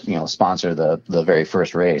helping, you know, sponsor the very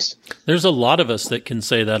first race. There's a lot of us that can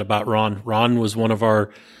say that about Ron. Ron was one of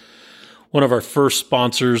our first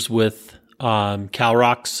sponsors with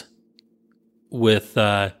CalRocks, with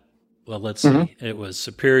let's see, it was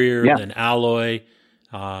Superior, then Alloy.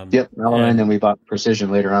 Alloy, and then we bought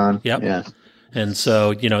Precision later on. Yep. Yeah. And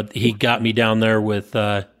so, you know, he got me down there with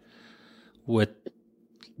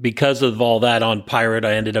because of all that on Pirate.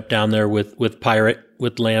 I ended up down there with Pirate,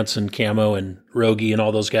 with Lance and Camo and Rogie and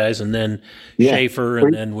all those guys, and then Schaefer,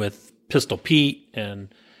 and then with Pistol Pete,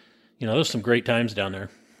 and, you know, there's some great times down there.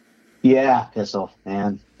 Yeah, Pistol,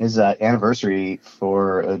 man. His anniversary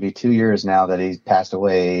it'll be 2 years now that he passed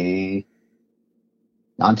away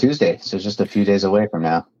on Tuesday, so just a few days away from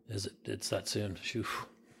now. Is it? It's that soon. Phew.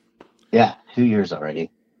 Yeah, 2 years already.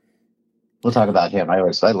 We'll talk about him. I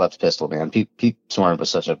loved Pistol, man. Pete Swarm was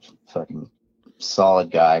such a fucking solid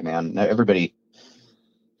guy, man. Everybody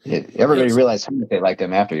realized how much they liked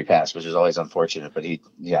him after he passed, which is always unfortunate. But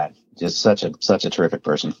just such a terrific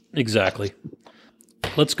person. Exactly.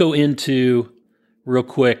 Let's go into real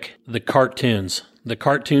quick the cartoon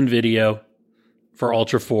video for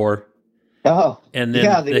Ultra 4. Oh, and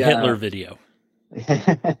then the Hitler video.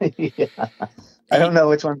 Yeah. I don't know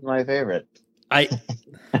which one's my favorite. I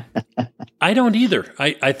don't either.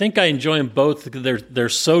 I think I enjoy them both. They're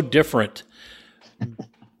so different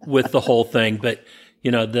with the whole thing. But, you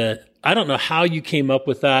know, I don't know how you came up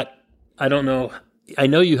with that. I don't know. I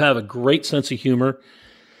know you have a great sense of humor.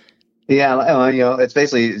 Yeah, well, it's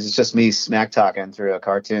basically it's just me smack talking through a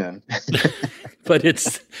cartoon. But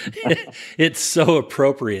it's so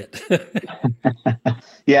appropriate.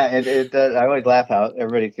 Yeah, I always laugh how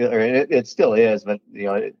everybody feels, or it still is, but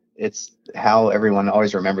it's how everyone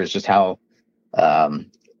always remembers just how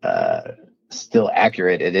um, uh, still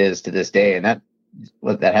accurate it is to this day, and that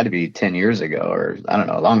had to be 10 years ago, or I don't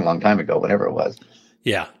know, a long, long time ago, whatever it was.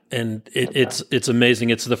 Yeah, and it's amazing.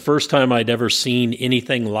 It's the first time I'd ever seen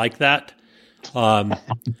anything like that. And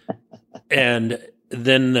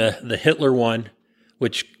then the Hitler one,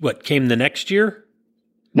 which came the next year?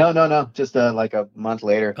 No, just like a month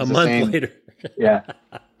later. A month later. Yeah.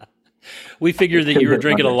 We figured that you were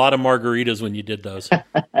drinking a lot of margaritas when you did those.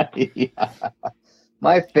 Yeah.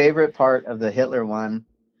 My favorite part of the Hitler one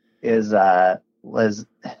was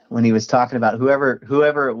when he was talking about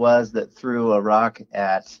whoever it was that threw a rock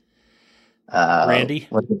at Randy.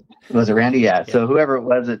 Was it Randy? Yeah. So whoever it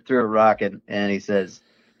was that threw a rock and he says,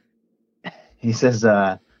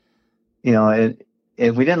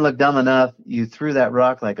 if we didn't look dumb enough, you threw that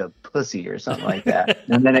rock like a pussy or something like that.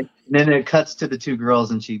 And then it cuts to the two girls,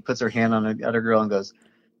 and she puts her hand on the other girl and goes,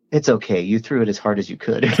 "It's okay. You threw it as hard as you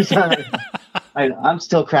could." I'm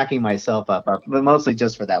still cracking myself up, but mostly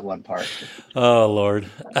just for that one part. Oh, Lord.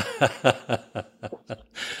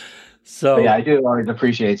 So but yeah, I do always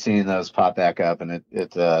appreciate seeing those pop back up, and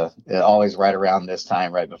it always right around this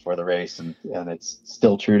time, right before the race, and it's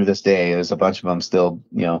still true to this day. There's a bunch of them still,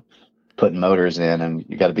 putting motors in, and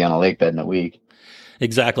you got to be on a lake bed in a week.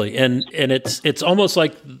 Exactly, and it's almost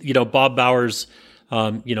like Bob Bauer's,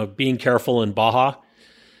 being careful in Baja,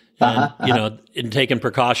 and in taking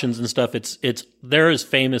precautions and stuff. It's they're as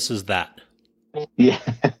famous as that. Yeah,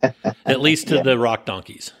 at least to the rock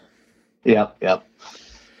donkeys. Yep.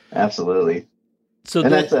 Absolutely. So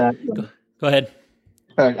and that's go ahead.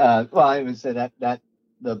 Well, I would say that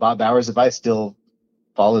the Bob Bauer's advice still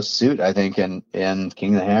follows suit, I think, in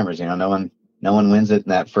King of the Hammers. No one wins it in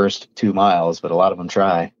that first 2 miles, but a lot of them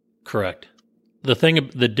try. Correct.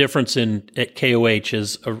 The difference at KOH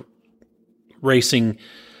is racing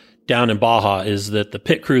down in Baja is that the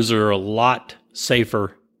pit crews are a lot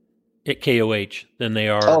safer at KOH than they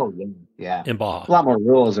are. Oh, yeah. In Baja. A lot more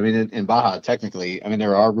rules. I mean, in Baja, technically,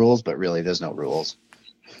 there are rules, but really there's no rules.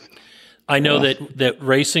 I know that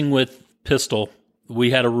racing with pistol,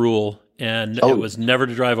 we had a rule, and it was never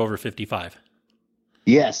to drive over 55.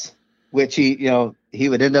 Yes. Which he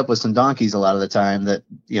would end up with some donkeys a lot of the time that,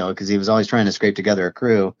 because he was always trying to scrape together a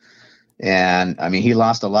crew. And he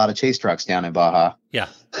lost a lot of chase trucks down in Baja. Yeah.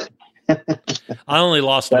 I only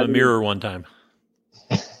lost a mirror one time.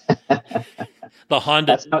 The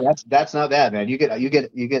Honda. That's not bad, man. You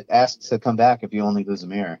get asked to come back if you only lose a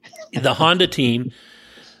mirror. The Honda team,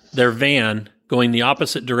 their van going the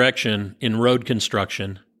opposite direction in road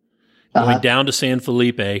construction, going down to San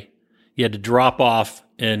Felipe. You had to drop off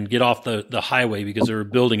and get off the highway because they were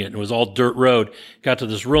building it, and it was all dirt road. Got to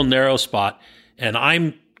this real narrow spot, and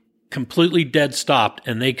I'm completely dead stopped,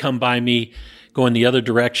 and they come by me going the other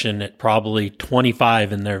direction at probably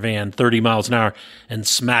 25 in their van, 30 miles an hour, and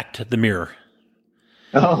smacked the mirror.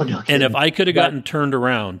 Oh, no. And if I could have gotten turned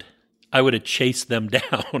around, I would have chased them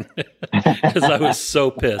down because I was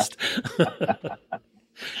so pissed.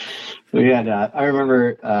 I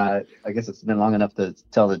remember, I guess it's been long enough to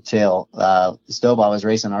tell the tale. Stovall was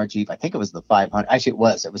racing our Jeep. I think it was the 500. Actually, it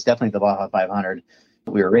was definitely the Baja 500.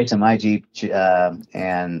 We were racing my Jeep,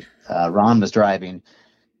 and Ron was driving,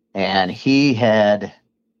 and I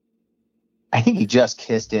think he just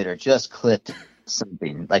kissed it or just clipped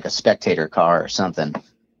something like a spectator car or something,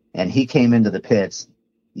 and he came into the pits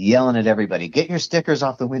yelling at everybody, "Get your stickers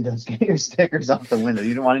off the windows! Get your stickers off the window!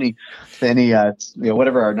 You don't want any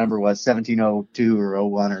whatever our number was, 1702 or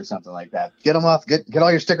 01 or something like that. Get them off! Get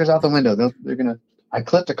all your stickers off the window! They're gonna. I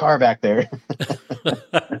clipped a car back there."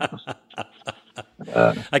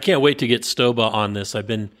 I can't wait to get Stoba on this. I've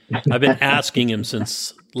been asking him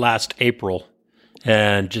since last April,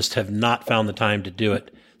 and just have not found the time to do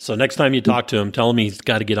it. So next time you talk to him, tell him he's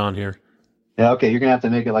got to get on here. Yeah, okay. You're going to have to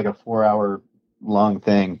make it like a 4-hour long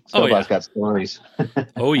thing. Stoba's got stories.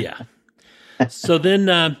 Oh, yeah. So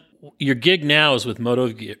then your gig now is with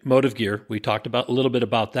Motive Gear. We talked about a little bit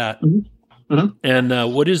about that. Mm-hmm. Mm-hmm.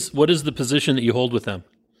 And what is the position that you hold with them?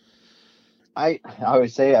 I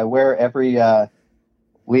always say I wear every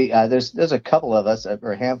there's a couple of us,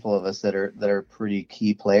 or a handful of us that are pretty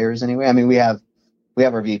key players anyway. We have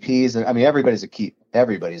our VPs.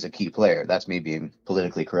 Everybody's a key player. That's me being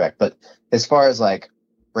politically correct. But as far as like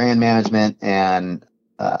brand management and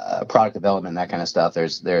product development, that kind of stuff,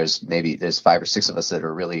 there's 5 or 6 of us that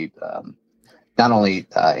are really not only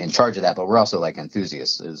in charge of that, but we're also like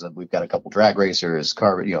enthusiasts. We've got a couple drag racers,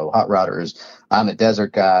 hot rodders. I'm a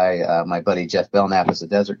desert guy. My buddy Jeff Belknap is a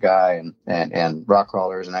desert guy, and rock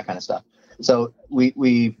crawlers and that kind of stuff. So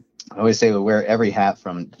we I always say we wear every hat,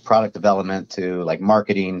 from product development to like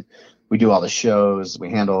marketing. We do all the shows. We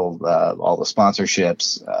handle all the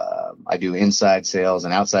sponsorships. I do inside sales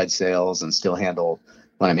and outside sales, and still handle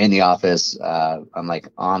when I'm in the office. I'm like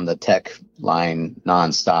on the tech line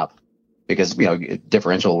nonstop, because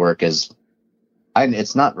differential work it's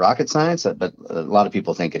not rocket science, but a lot of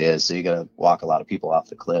people think it is. So you got to walk a lot of people off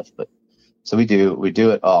the cliff. But so we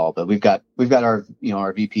do it all. But we've got our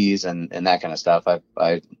our VPs and that kind of stuff.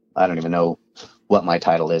 I don't even know what my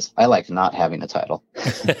title is. I like not having a title,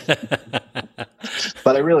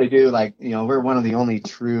 but I really do like, we're one of the only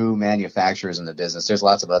true manufacturers in the business. There's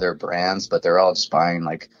lots of other brands, but they're all just buying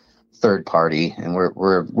like third party. And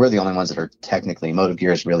we're the only ones that are technically, Motive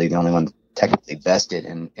Gear is really the only one technically vested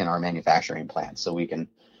in our manufacturing plant. So we can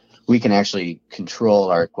actually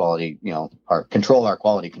control our quality, control our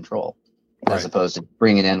quality control, as opposed to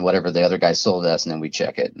bringing in whatever the other guy sold us and then we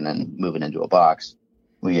check it and then move it into a box.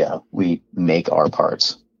 We make our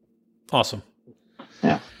parts. Awesome.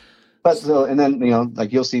 Yeah. But so, and then,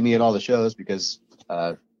 like you'll see me at all the shows because,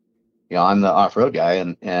 I'm the off-road guy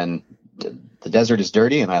and the desert is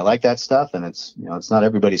dirty and I like that stuff. And it's not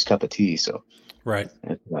everybody's cup of tea. So, right.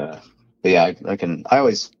 But yeah, I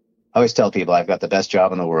always tell people I've got the best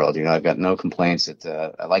job in the world. I've got no complaints.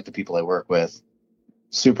 I like the people I work with,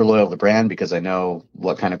 super loyal to the brand because I know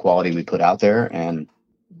what kind of quality we put out there. And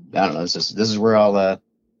I don't know, this is where I'll,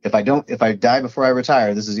 if I die before I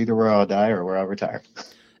retire, this is either where I'll die or where I'll retire.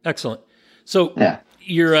 Excellent. So yeah.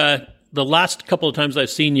 You're, the last couple of times I've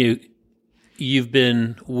seen you, you've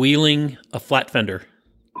been wheeling a flat fender.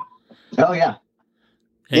 Oh yeah.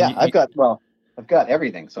 And I've got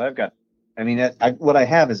everything. So what I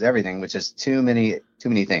have is everything, which is too many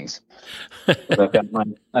things.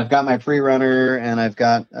 I've got my pre-runner, and I've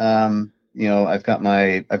got I've got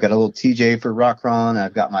a little TJ for rock crawling.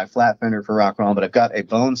 I've got my flat fender for rock crawling, but I've got a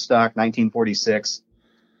bone stock 1946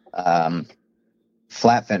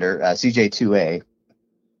 flat fender CJ2A,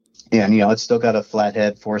 and it's still got a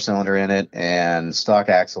flathead 4-cylinder in it, and stock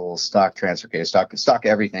axles, stock transfer case, stock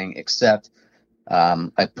everything except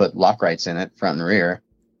I put Lockrights in it, front and rear,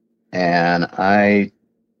 and I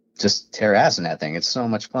just tear ass in that thing. It's so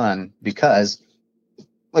much fun because,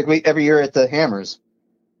 like, every year at the Hammers,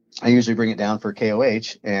 I usually bring it down for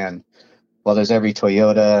KOH, and there's every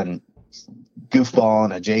Toyota and goofball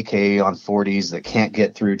and a JK on 40s that can't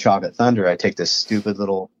get through Chocolate Thunder. I take this stupid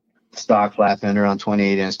little stock flat fender on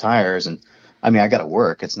 28-inch tires, and I got to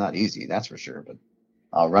work. It's not easy, that's for sure, but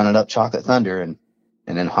I'll run it up Chocolate Thunder and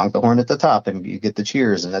then honk the horn at the top, and you get the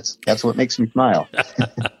cheers, and that's what makes me smile.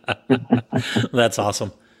 That's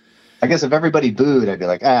awesome. I guess if everybody booed, I'd be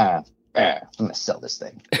like, I'm going to sell this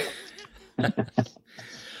thing.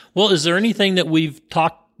 Well, is there anything that we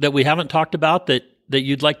haven't talked about that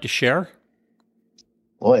you'd like to share?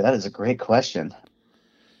 Boy, that is a great question.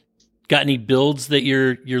 Got any builds that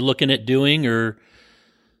you're looking at doing, or?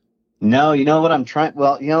 No, what I'm trying.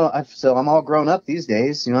 Well, I'm all grown up these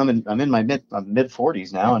days. I'm in my mid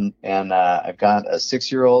 40s now, and I've got a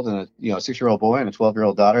 6-year-old and a 6-year-old boy and a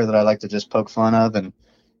 12-year-old daughter that I like to just poke fun of, and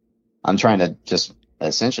I'm trying to just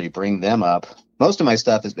essentially bring them up. Most of my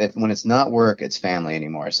stuff is, when it's not work, it's family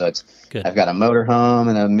anymore. So it's good. I've got a motorhome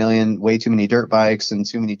and way too many dirt bikes and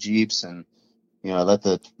too many Jeeps, and let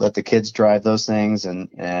the kids drive those things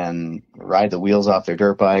and ride the wheels off their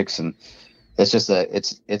dirt bikes, and it's just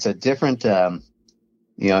it's a different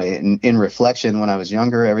in reflection. When I was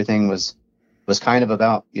younger, everything was kind of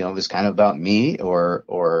about me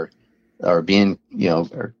or being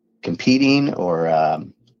or competing or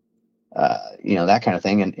that kind of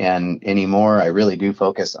thing. And anymore, I really do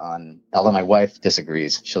focus on, although my wife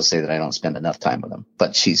disagrees. She'll say that I don't spend enough time with them,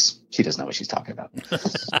 but she doesn't know what she's talking about.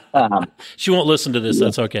 She won't listen to this.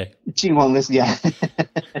 That's okay. She won't listen. Yeah.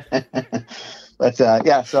 But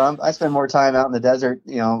so I spend more time out in the desert,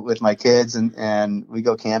 with my kids, and we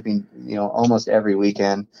go camping, almost every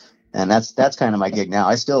weekend. And that's kind of my gig now.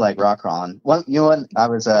 I still like rock crawling. Well, what? I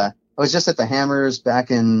was just at the Hammers back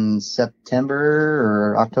in September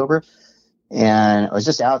or October, and I was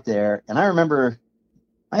just out there. And I remember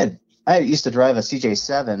I used to drive a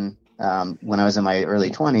CJ7 when I was in my early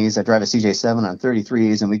 20s. I drive a CJ7 on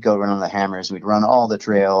 33s, and we'd go around the Hammers. We'd run all the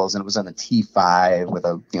trails, and it was on the T5 with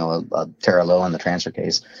a Terra Low on the transfer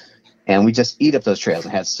case. And we just eat up those trails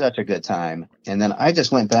and had such a good time. And then I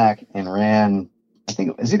just went back and ran, I think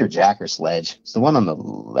it was either Jack or Sledge. It's the one on the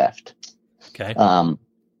left. Okay.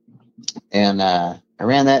 And I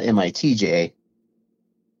ran that in my TJ,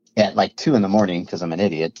 at like 2 in the morning because I'm an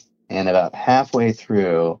idiot. And about halfway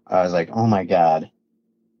through, I was like, oh my God,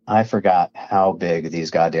 I forgot how big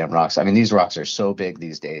these goddamn rocks. I mean, these rocks are so big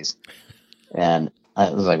these days. And I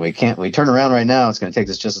was like, we turn around right now. It's going to take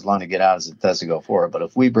us just as long to get out as it does to go forward. But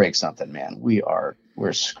if we break something, man,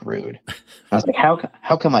 we're screwed. I was like,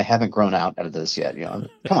 how come I haven't grown out of this yet? You know,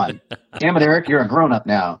 come on, damn it, Eric, you're a grown up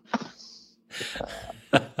now.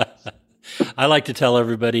 I like to tell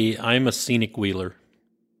everybody I'm a scenic wheeler.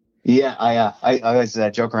 Yeah, I always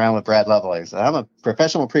joke around with Brad Lovell. I said, I'm a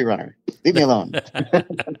professional pre-runner. Leave me alone.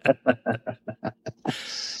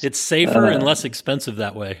 It's safer and less expensive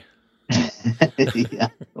that way. Yeah,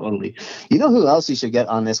 totally. You know who else you should get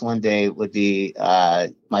on this one day would be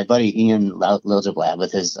my buddy Ian Liljeblad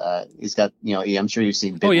with his he's got, you know, I'm sure you've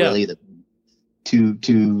seen Big Willie, the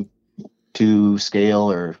two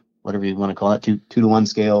scale or whatever you want to call it, 2-to-1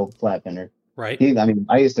 scale flat fender. Right.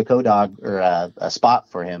 I used to co-dog or a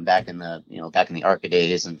spot for him back in the ARCA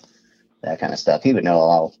days and that kind of stuff. He would know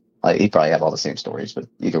all. He'd probably have all the same stories, but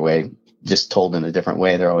either way, just told in a different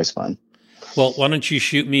way. They're always fun. Well, why don't you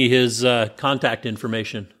shoot me his contact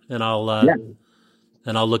information, and I'll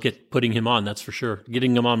look at putting him on. That's for sure.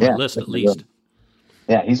 Getting him on my list at least. Good.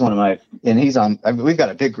 Yeah, he's one of my, and he's on. I mean, we've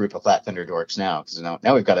got a big group of flat fender dorks now because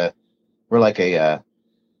now we've got we're like a.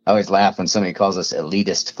 I always laugh when somebody calls us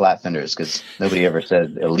elitist flat fenders because nobody ever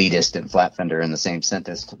said elitist and flat fender in the same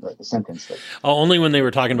sentence. Only when they were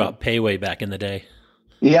talking about Payway back in the day.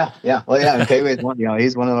 Yeah. Well, yeah, and Payway's one. You know,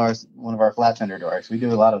 he's one of our flat fender dorks. We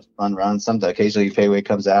do a lot of fun runs. Occasionally Payway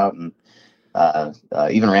comes out, and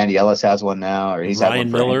even Randy Ellis has one now, or he's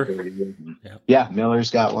Ryan had one Miller. Yeah, Miller's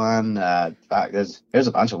got one. There's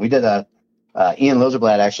a bunch of them. We did Ian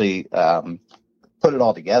Liljeblad actually put it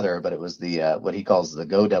all together, but it was the what he calls the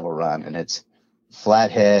Go Devil Run, and it's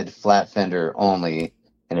flathead, flat fender only.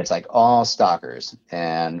 And it's like all stalkers,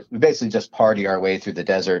 and we basically just party our way through the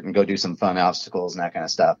desert and go do some fun obstacles and that kind of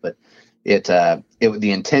stuff. But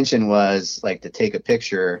the intention was like to take a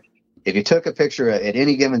picture. If you took a picture at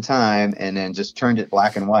any given time and then just turned it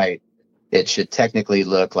black and white, it should technically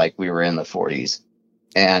look like we were in the 40s.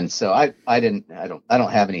 And so I don't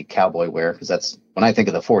have any cowboy wear because that's when I think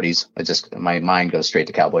of the 40s, my mind goes straight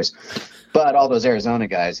to cowboys. But all those Arizona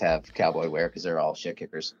guys have cowboy wear because they're all shit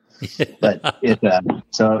kickers. But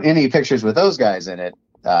so any pictures with those guys in it,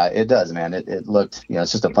 it does, man. It looked,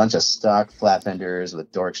 it's just a bunch of stock flat fenders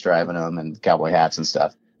with dorks driving them and cowboy hats and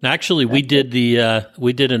stuff. Actually, we did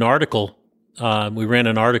an article. We ran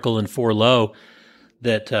an article in 4Low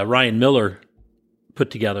that Ryan Miller put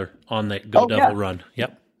together on that Go Devil Run.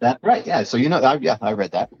 Yep. That's right. Yeah. So I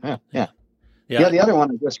read that. Yeah. Yeah, the other one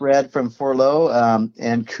I just read from 4Low,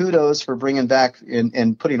 and kudos for bringing back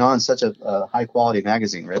and putting on such a high quality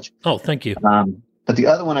magazine, Rich. Oh, thank you. But the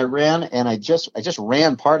other one I ran, and I just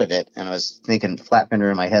ran part of it, and I was thinking flat fender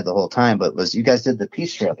in my head the whole time. But you guys did the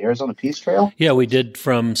Peace Trail, the Arizona Peace Trail? Yeah, we did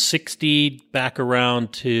from 60 back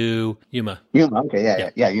around to Yuma.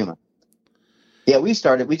 Okay, yeah, Yuma. Yeah, we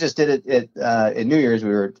just did it at New Year's.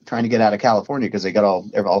 We were trying to get out of California because they got all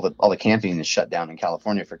the camping is shut down in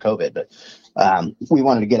California for COVID. But we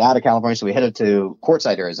wanted to get out of California, so we headed to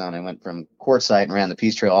Quartzsite, Arizona. I went from Quartzsite and ran the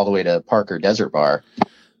Peace Trail all the way to Parker Desert Bar.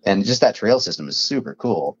 And just that trail system is super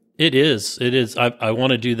cool. It is. I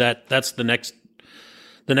want to do that. That's the next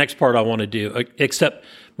part I want to do. Except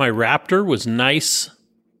my Raptor was nice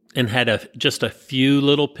and had just a few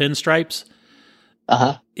little pinstripes.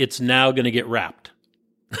 It's now going to get wrapped.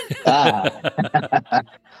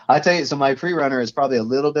 I tell you, so my pre-runner is probably a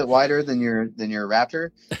little bit wider than your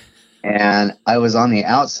Raptor, and I was on the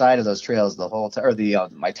outside of those trails the whole time. Or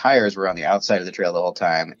my tires were on the outside of the trail the whole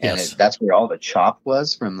time, and that's where all the chop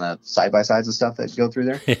was from the side by sides and stuff that go through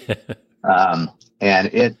there. And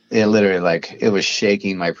it literally it was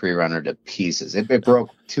shaking my pre-runner to pieces. It broke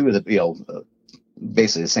two of the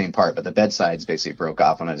basically the same part, but the bed sides basically broke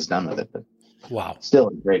off when I was done with it. But wow. Still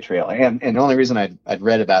a great trail. And the only reason I'd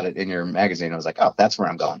read about it in your magazine, I was like, oh, that's where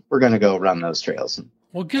I'm going. We're going to go run those trails.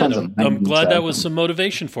 Well, good. I'm glad that was some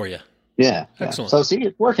motivation for you. Yeah. Excellent. So see,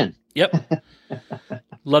 it's working. Yep.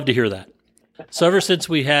 Love to hear that. So ever since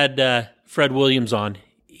we had Fred Williams on,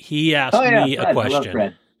 he asked me a question. I love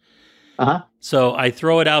Fred. So I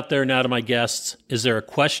throw it out there now to my guests. Is there a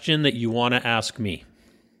question that you want to ask me?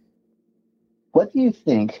 What do you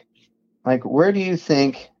think? Where do you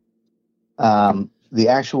think the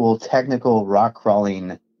actual technical rock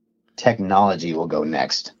crawling technology will go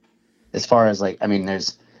next? As far as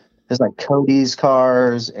there's Cody's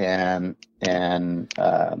cars and I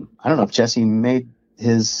don't know if Jesse made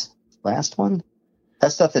his last one.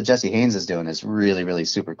 That stuff that Jesse Haynes is doing is really, really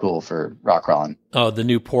super cool for rock crawling. Oh, the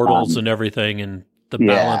new portals and everything. And the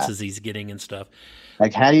balances he's getting and stuff.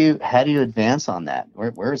 Like, how do you advance on that?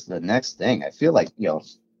 Where's the next thing? I feel like,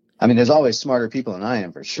 I mean, there's always smarter people than I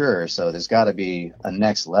am for sure. So there's got to be a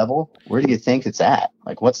next level. Where do you think it's at?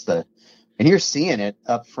 Like, and you're seeing it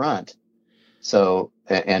up front. So,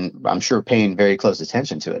 and I'm sure paying very close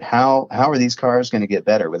attention to it. How are these cars going to get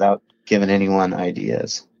better without giving anyone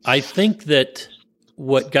ideas? I think that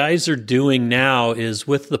what guys are doing now is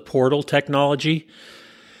with the portal technology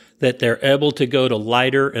that they're able to go to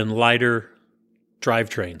lighter and lighter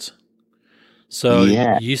drivetrains. So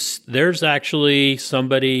there's actually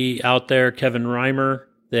somebody out there, Kevin Reimer,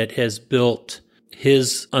 that has built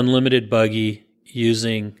his unlimited buggy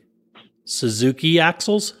using Suzuki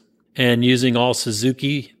axles and using all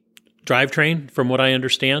Suzuki drivetrain, from what I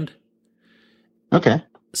understand. Okay.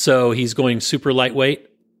 So he's going super lightweight.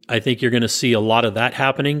 I think you're going to see a lot of that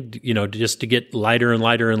happening, just to get lighter and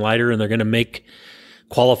lighter and lighter, and they're going to make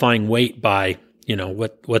qualifying weight by,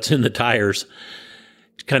 what's in the tires,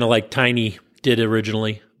 kind of like Tiny did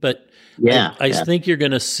originally. But I think you're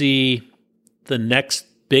going to see the next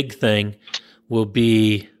big thing will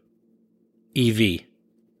be EV,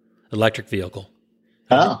 electric vehicle.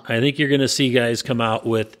 Oh. I think you're going to see guys come out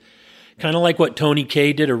with kind of like what Tony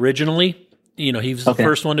K did originally. He was the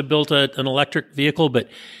first one to build an electric vehicle, but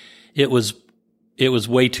it was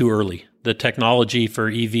way too early. The technology for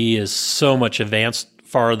EV is so much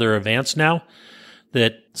farther advanced now,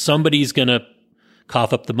 that somebody's going to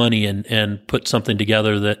cough up the money and put something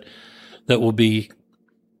together that will be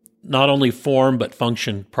not only form but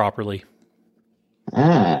function properly.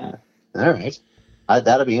 All right.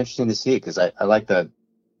 That'll be interesting to see, because I like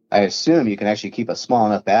I assume you can actually keep a small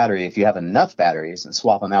enough battery if you have enough batteries and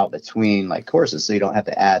swap them out between like courses, so you don't have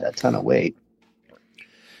to add a ton of weight.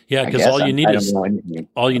 Yeah, because all you need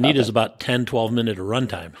is about 10, 12 minutes of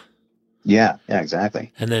runtime. Yeah,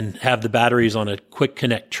 exactly. And then have the batteries on a quick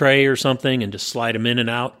connect tray or something and just slide them in and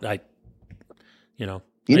out. I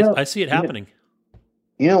see it happening.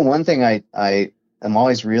 One thing I am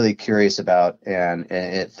always really curious about, and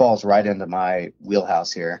it falls right into my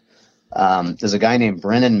wheelhouse here. There's a guy named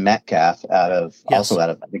Brennan Metcalf out of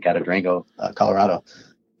Durango, Colorado.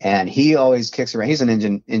 And he always kicks around. He's an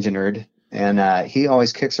engine nerd, and he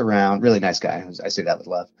always kicks around. Really nice guy. I say that with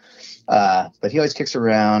love. But he always kicks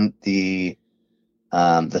around the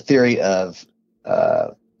theory of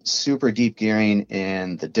super deep gearing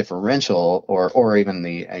in the differential or even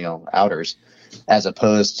the outers, as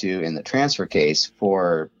opposed to in the transfer case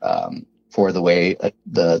for the way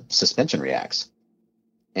the suspension reacts.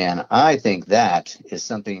 And I think that is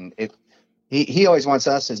something. He always wants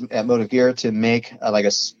us at Motive Gear to make a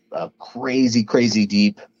crazy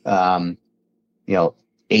deep,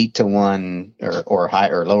 8-to-1 or high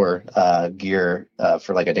or lower gear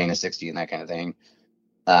for like a Dana 60 and that kind of thing,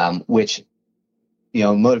 which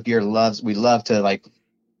Motive Gear loves. We love to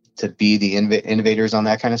be the innovators on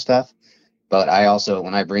that kind of stuff. But I also,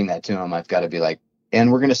 when I bring that to them, I've got to be like, and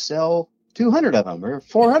we're going to sell 200 of them or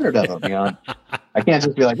 400 of them. I can't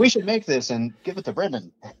just be like, we should make this and give it to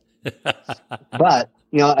Brendan. But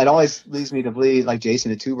it always leads me to believe like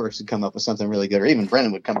Jason at Tuberks would come up with something really good, or even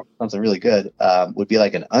Brendan would come up with something really good. Would be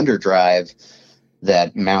like an underdrive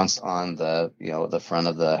that mounts on the the front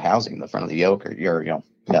of the housing, the front of the yoke, or your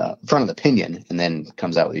front of the pinion, and then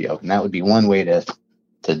comes out with the yoke. And that would be one way to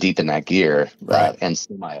deepen that gear, right, and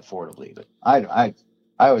semi-affordably. But I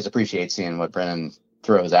always appreciate seeing what Brennan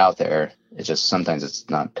throws out there. It's just sometimes it's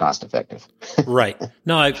not cost effective. Right.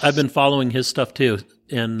 No, I've been following his stuff too,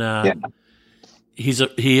 and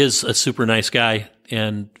he is a super nice guy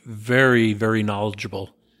and very, very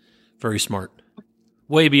knowledgeable, very smart.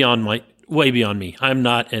 Way beyond me. I'm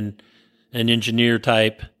not an engineer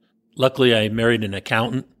type. Luckily, I married an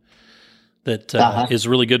accountant that is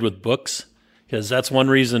really good with books, because that's one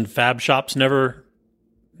reason fab shops never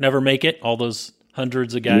make it. All those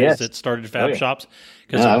hundreds of guys that started fab shops,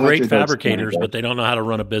 because they're great fabricators, but they don't know how to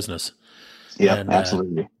run a business. Yeah,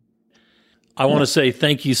 absolutely. I want to say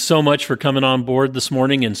thank you so much for coming on board this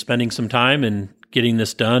morning and spending some time and getting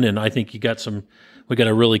this done. And I think we got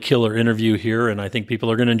a really killer interview here, and I think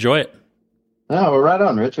people are going to enjoy it. Oh, well, right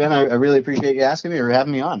on, Rich, man. I really appreciate you asking me or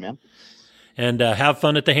having me on, man. And have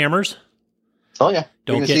fun at the Hammers. Oh, yeah.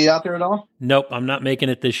 Don't you see you out there at all? Nope, I'm not making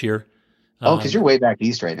it this year. Oh, because you're way back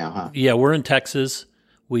east right now, huh? Yeah, we're in Texas.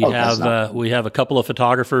 We have a couple of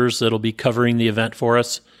photographers that'll be covering the event for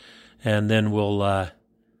us, and then we'll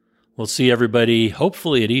see everybody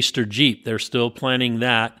hopefully at Easter Jeep. They're still planning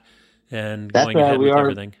that and going ahead with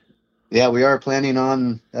everything. Yeah, we are planning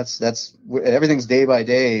on that's everything's day by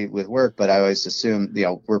day with work, but I always assume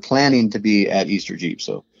we're planning to be at Easter Jeep.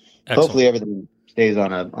 So Excellent. Hopefully everything stays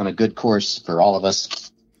on a good course for all of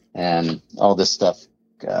us, and all this stuff,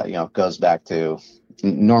 goes back to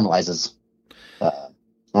normalizes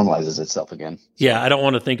itself again. Yeah, I don't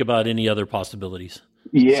want to think about any other possibilities.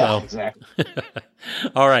 Yeah, exactly.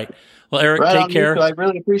 All right. Well, Eric, take care. I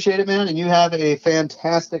really appreciate it, man. And you have a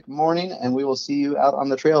fantastic morning, and we will see you out on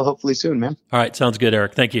the trail hopefully soon, man. All right. Sounds good,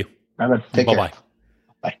 Eric. Thank you. All right, take care. Bye-bye.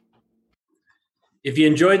 Bye. If you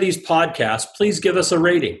enjoy these podcasts, please give us a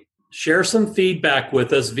rating. Share some feedback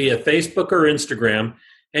with us via Facebook or Instagram,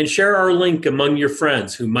 and share our link among your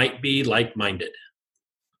friends who might be like-minded.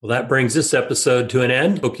 Well, that brings this episode to an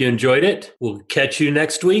end. Hope you enjoyed it. We'll catch you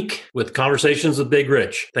next week with Conversations with Big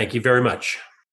Rich. Thank you very much.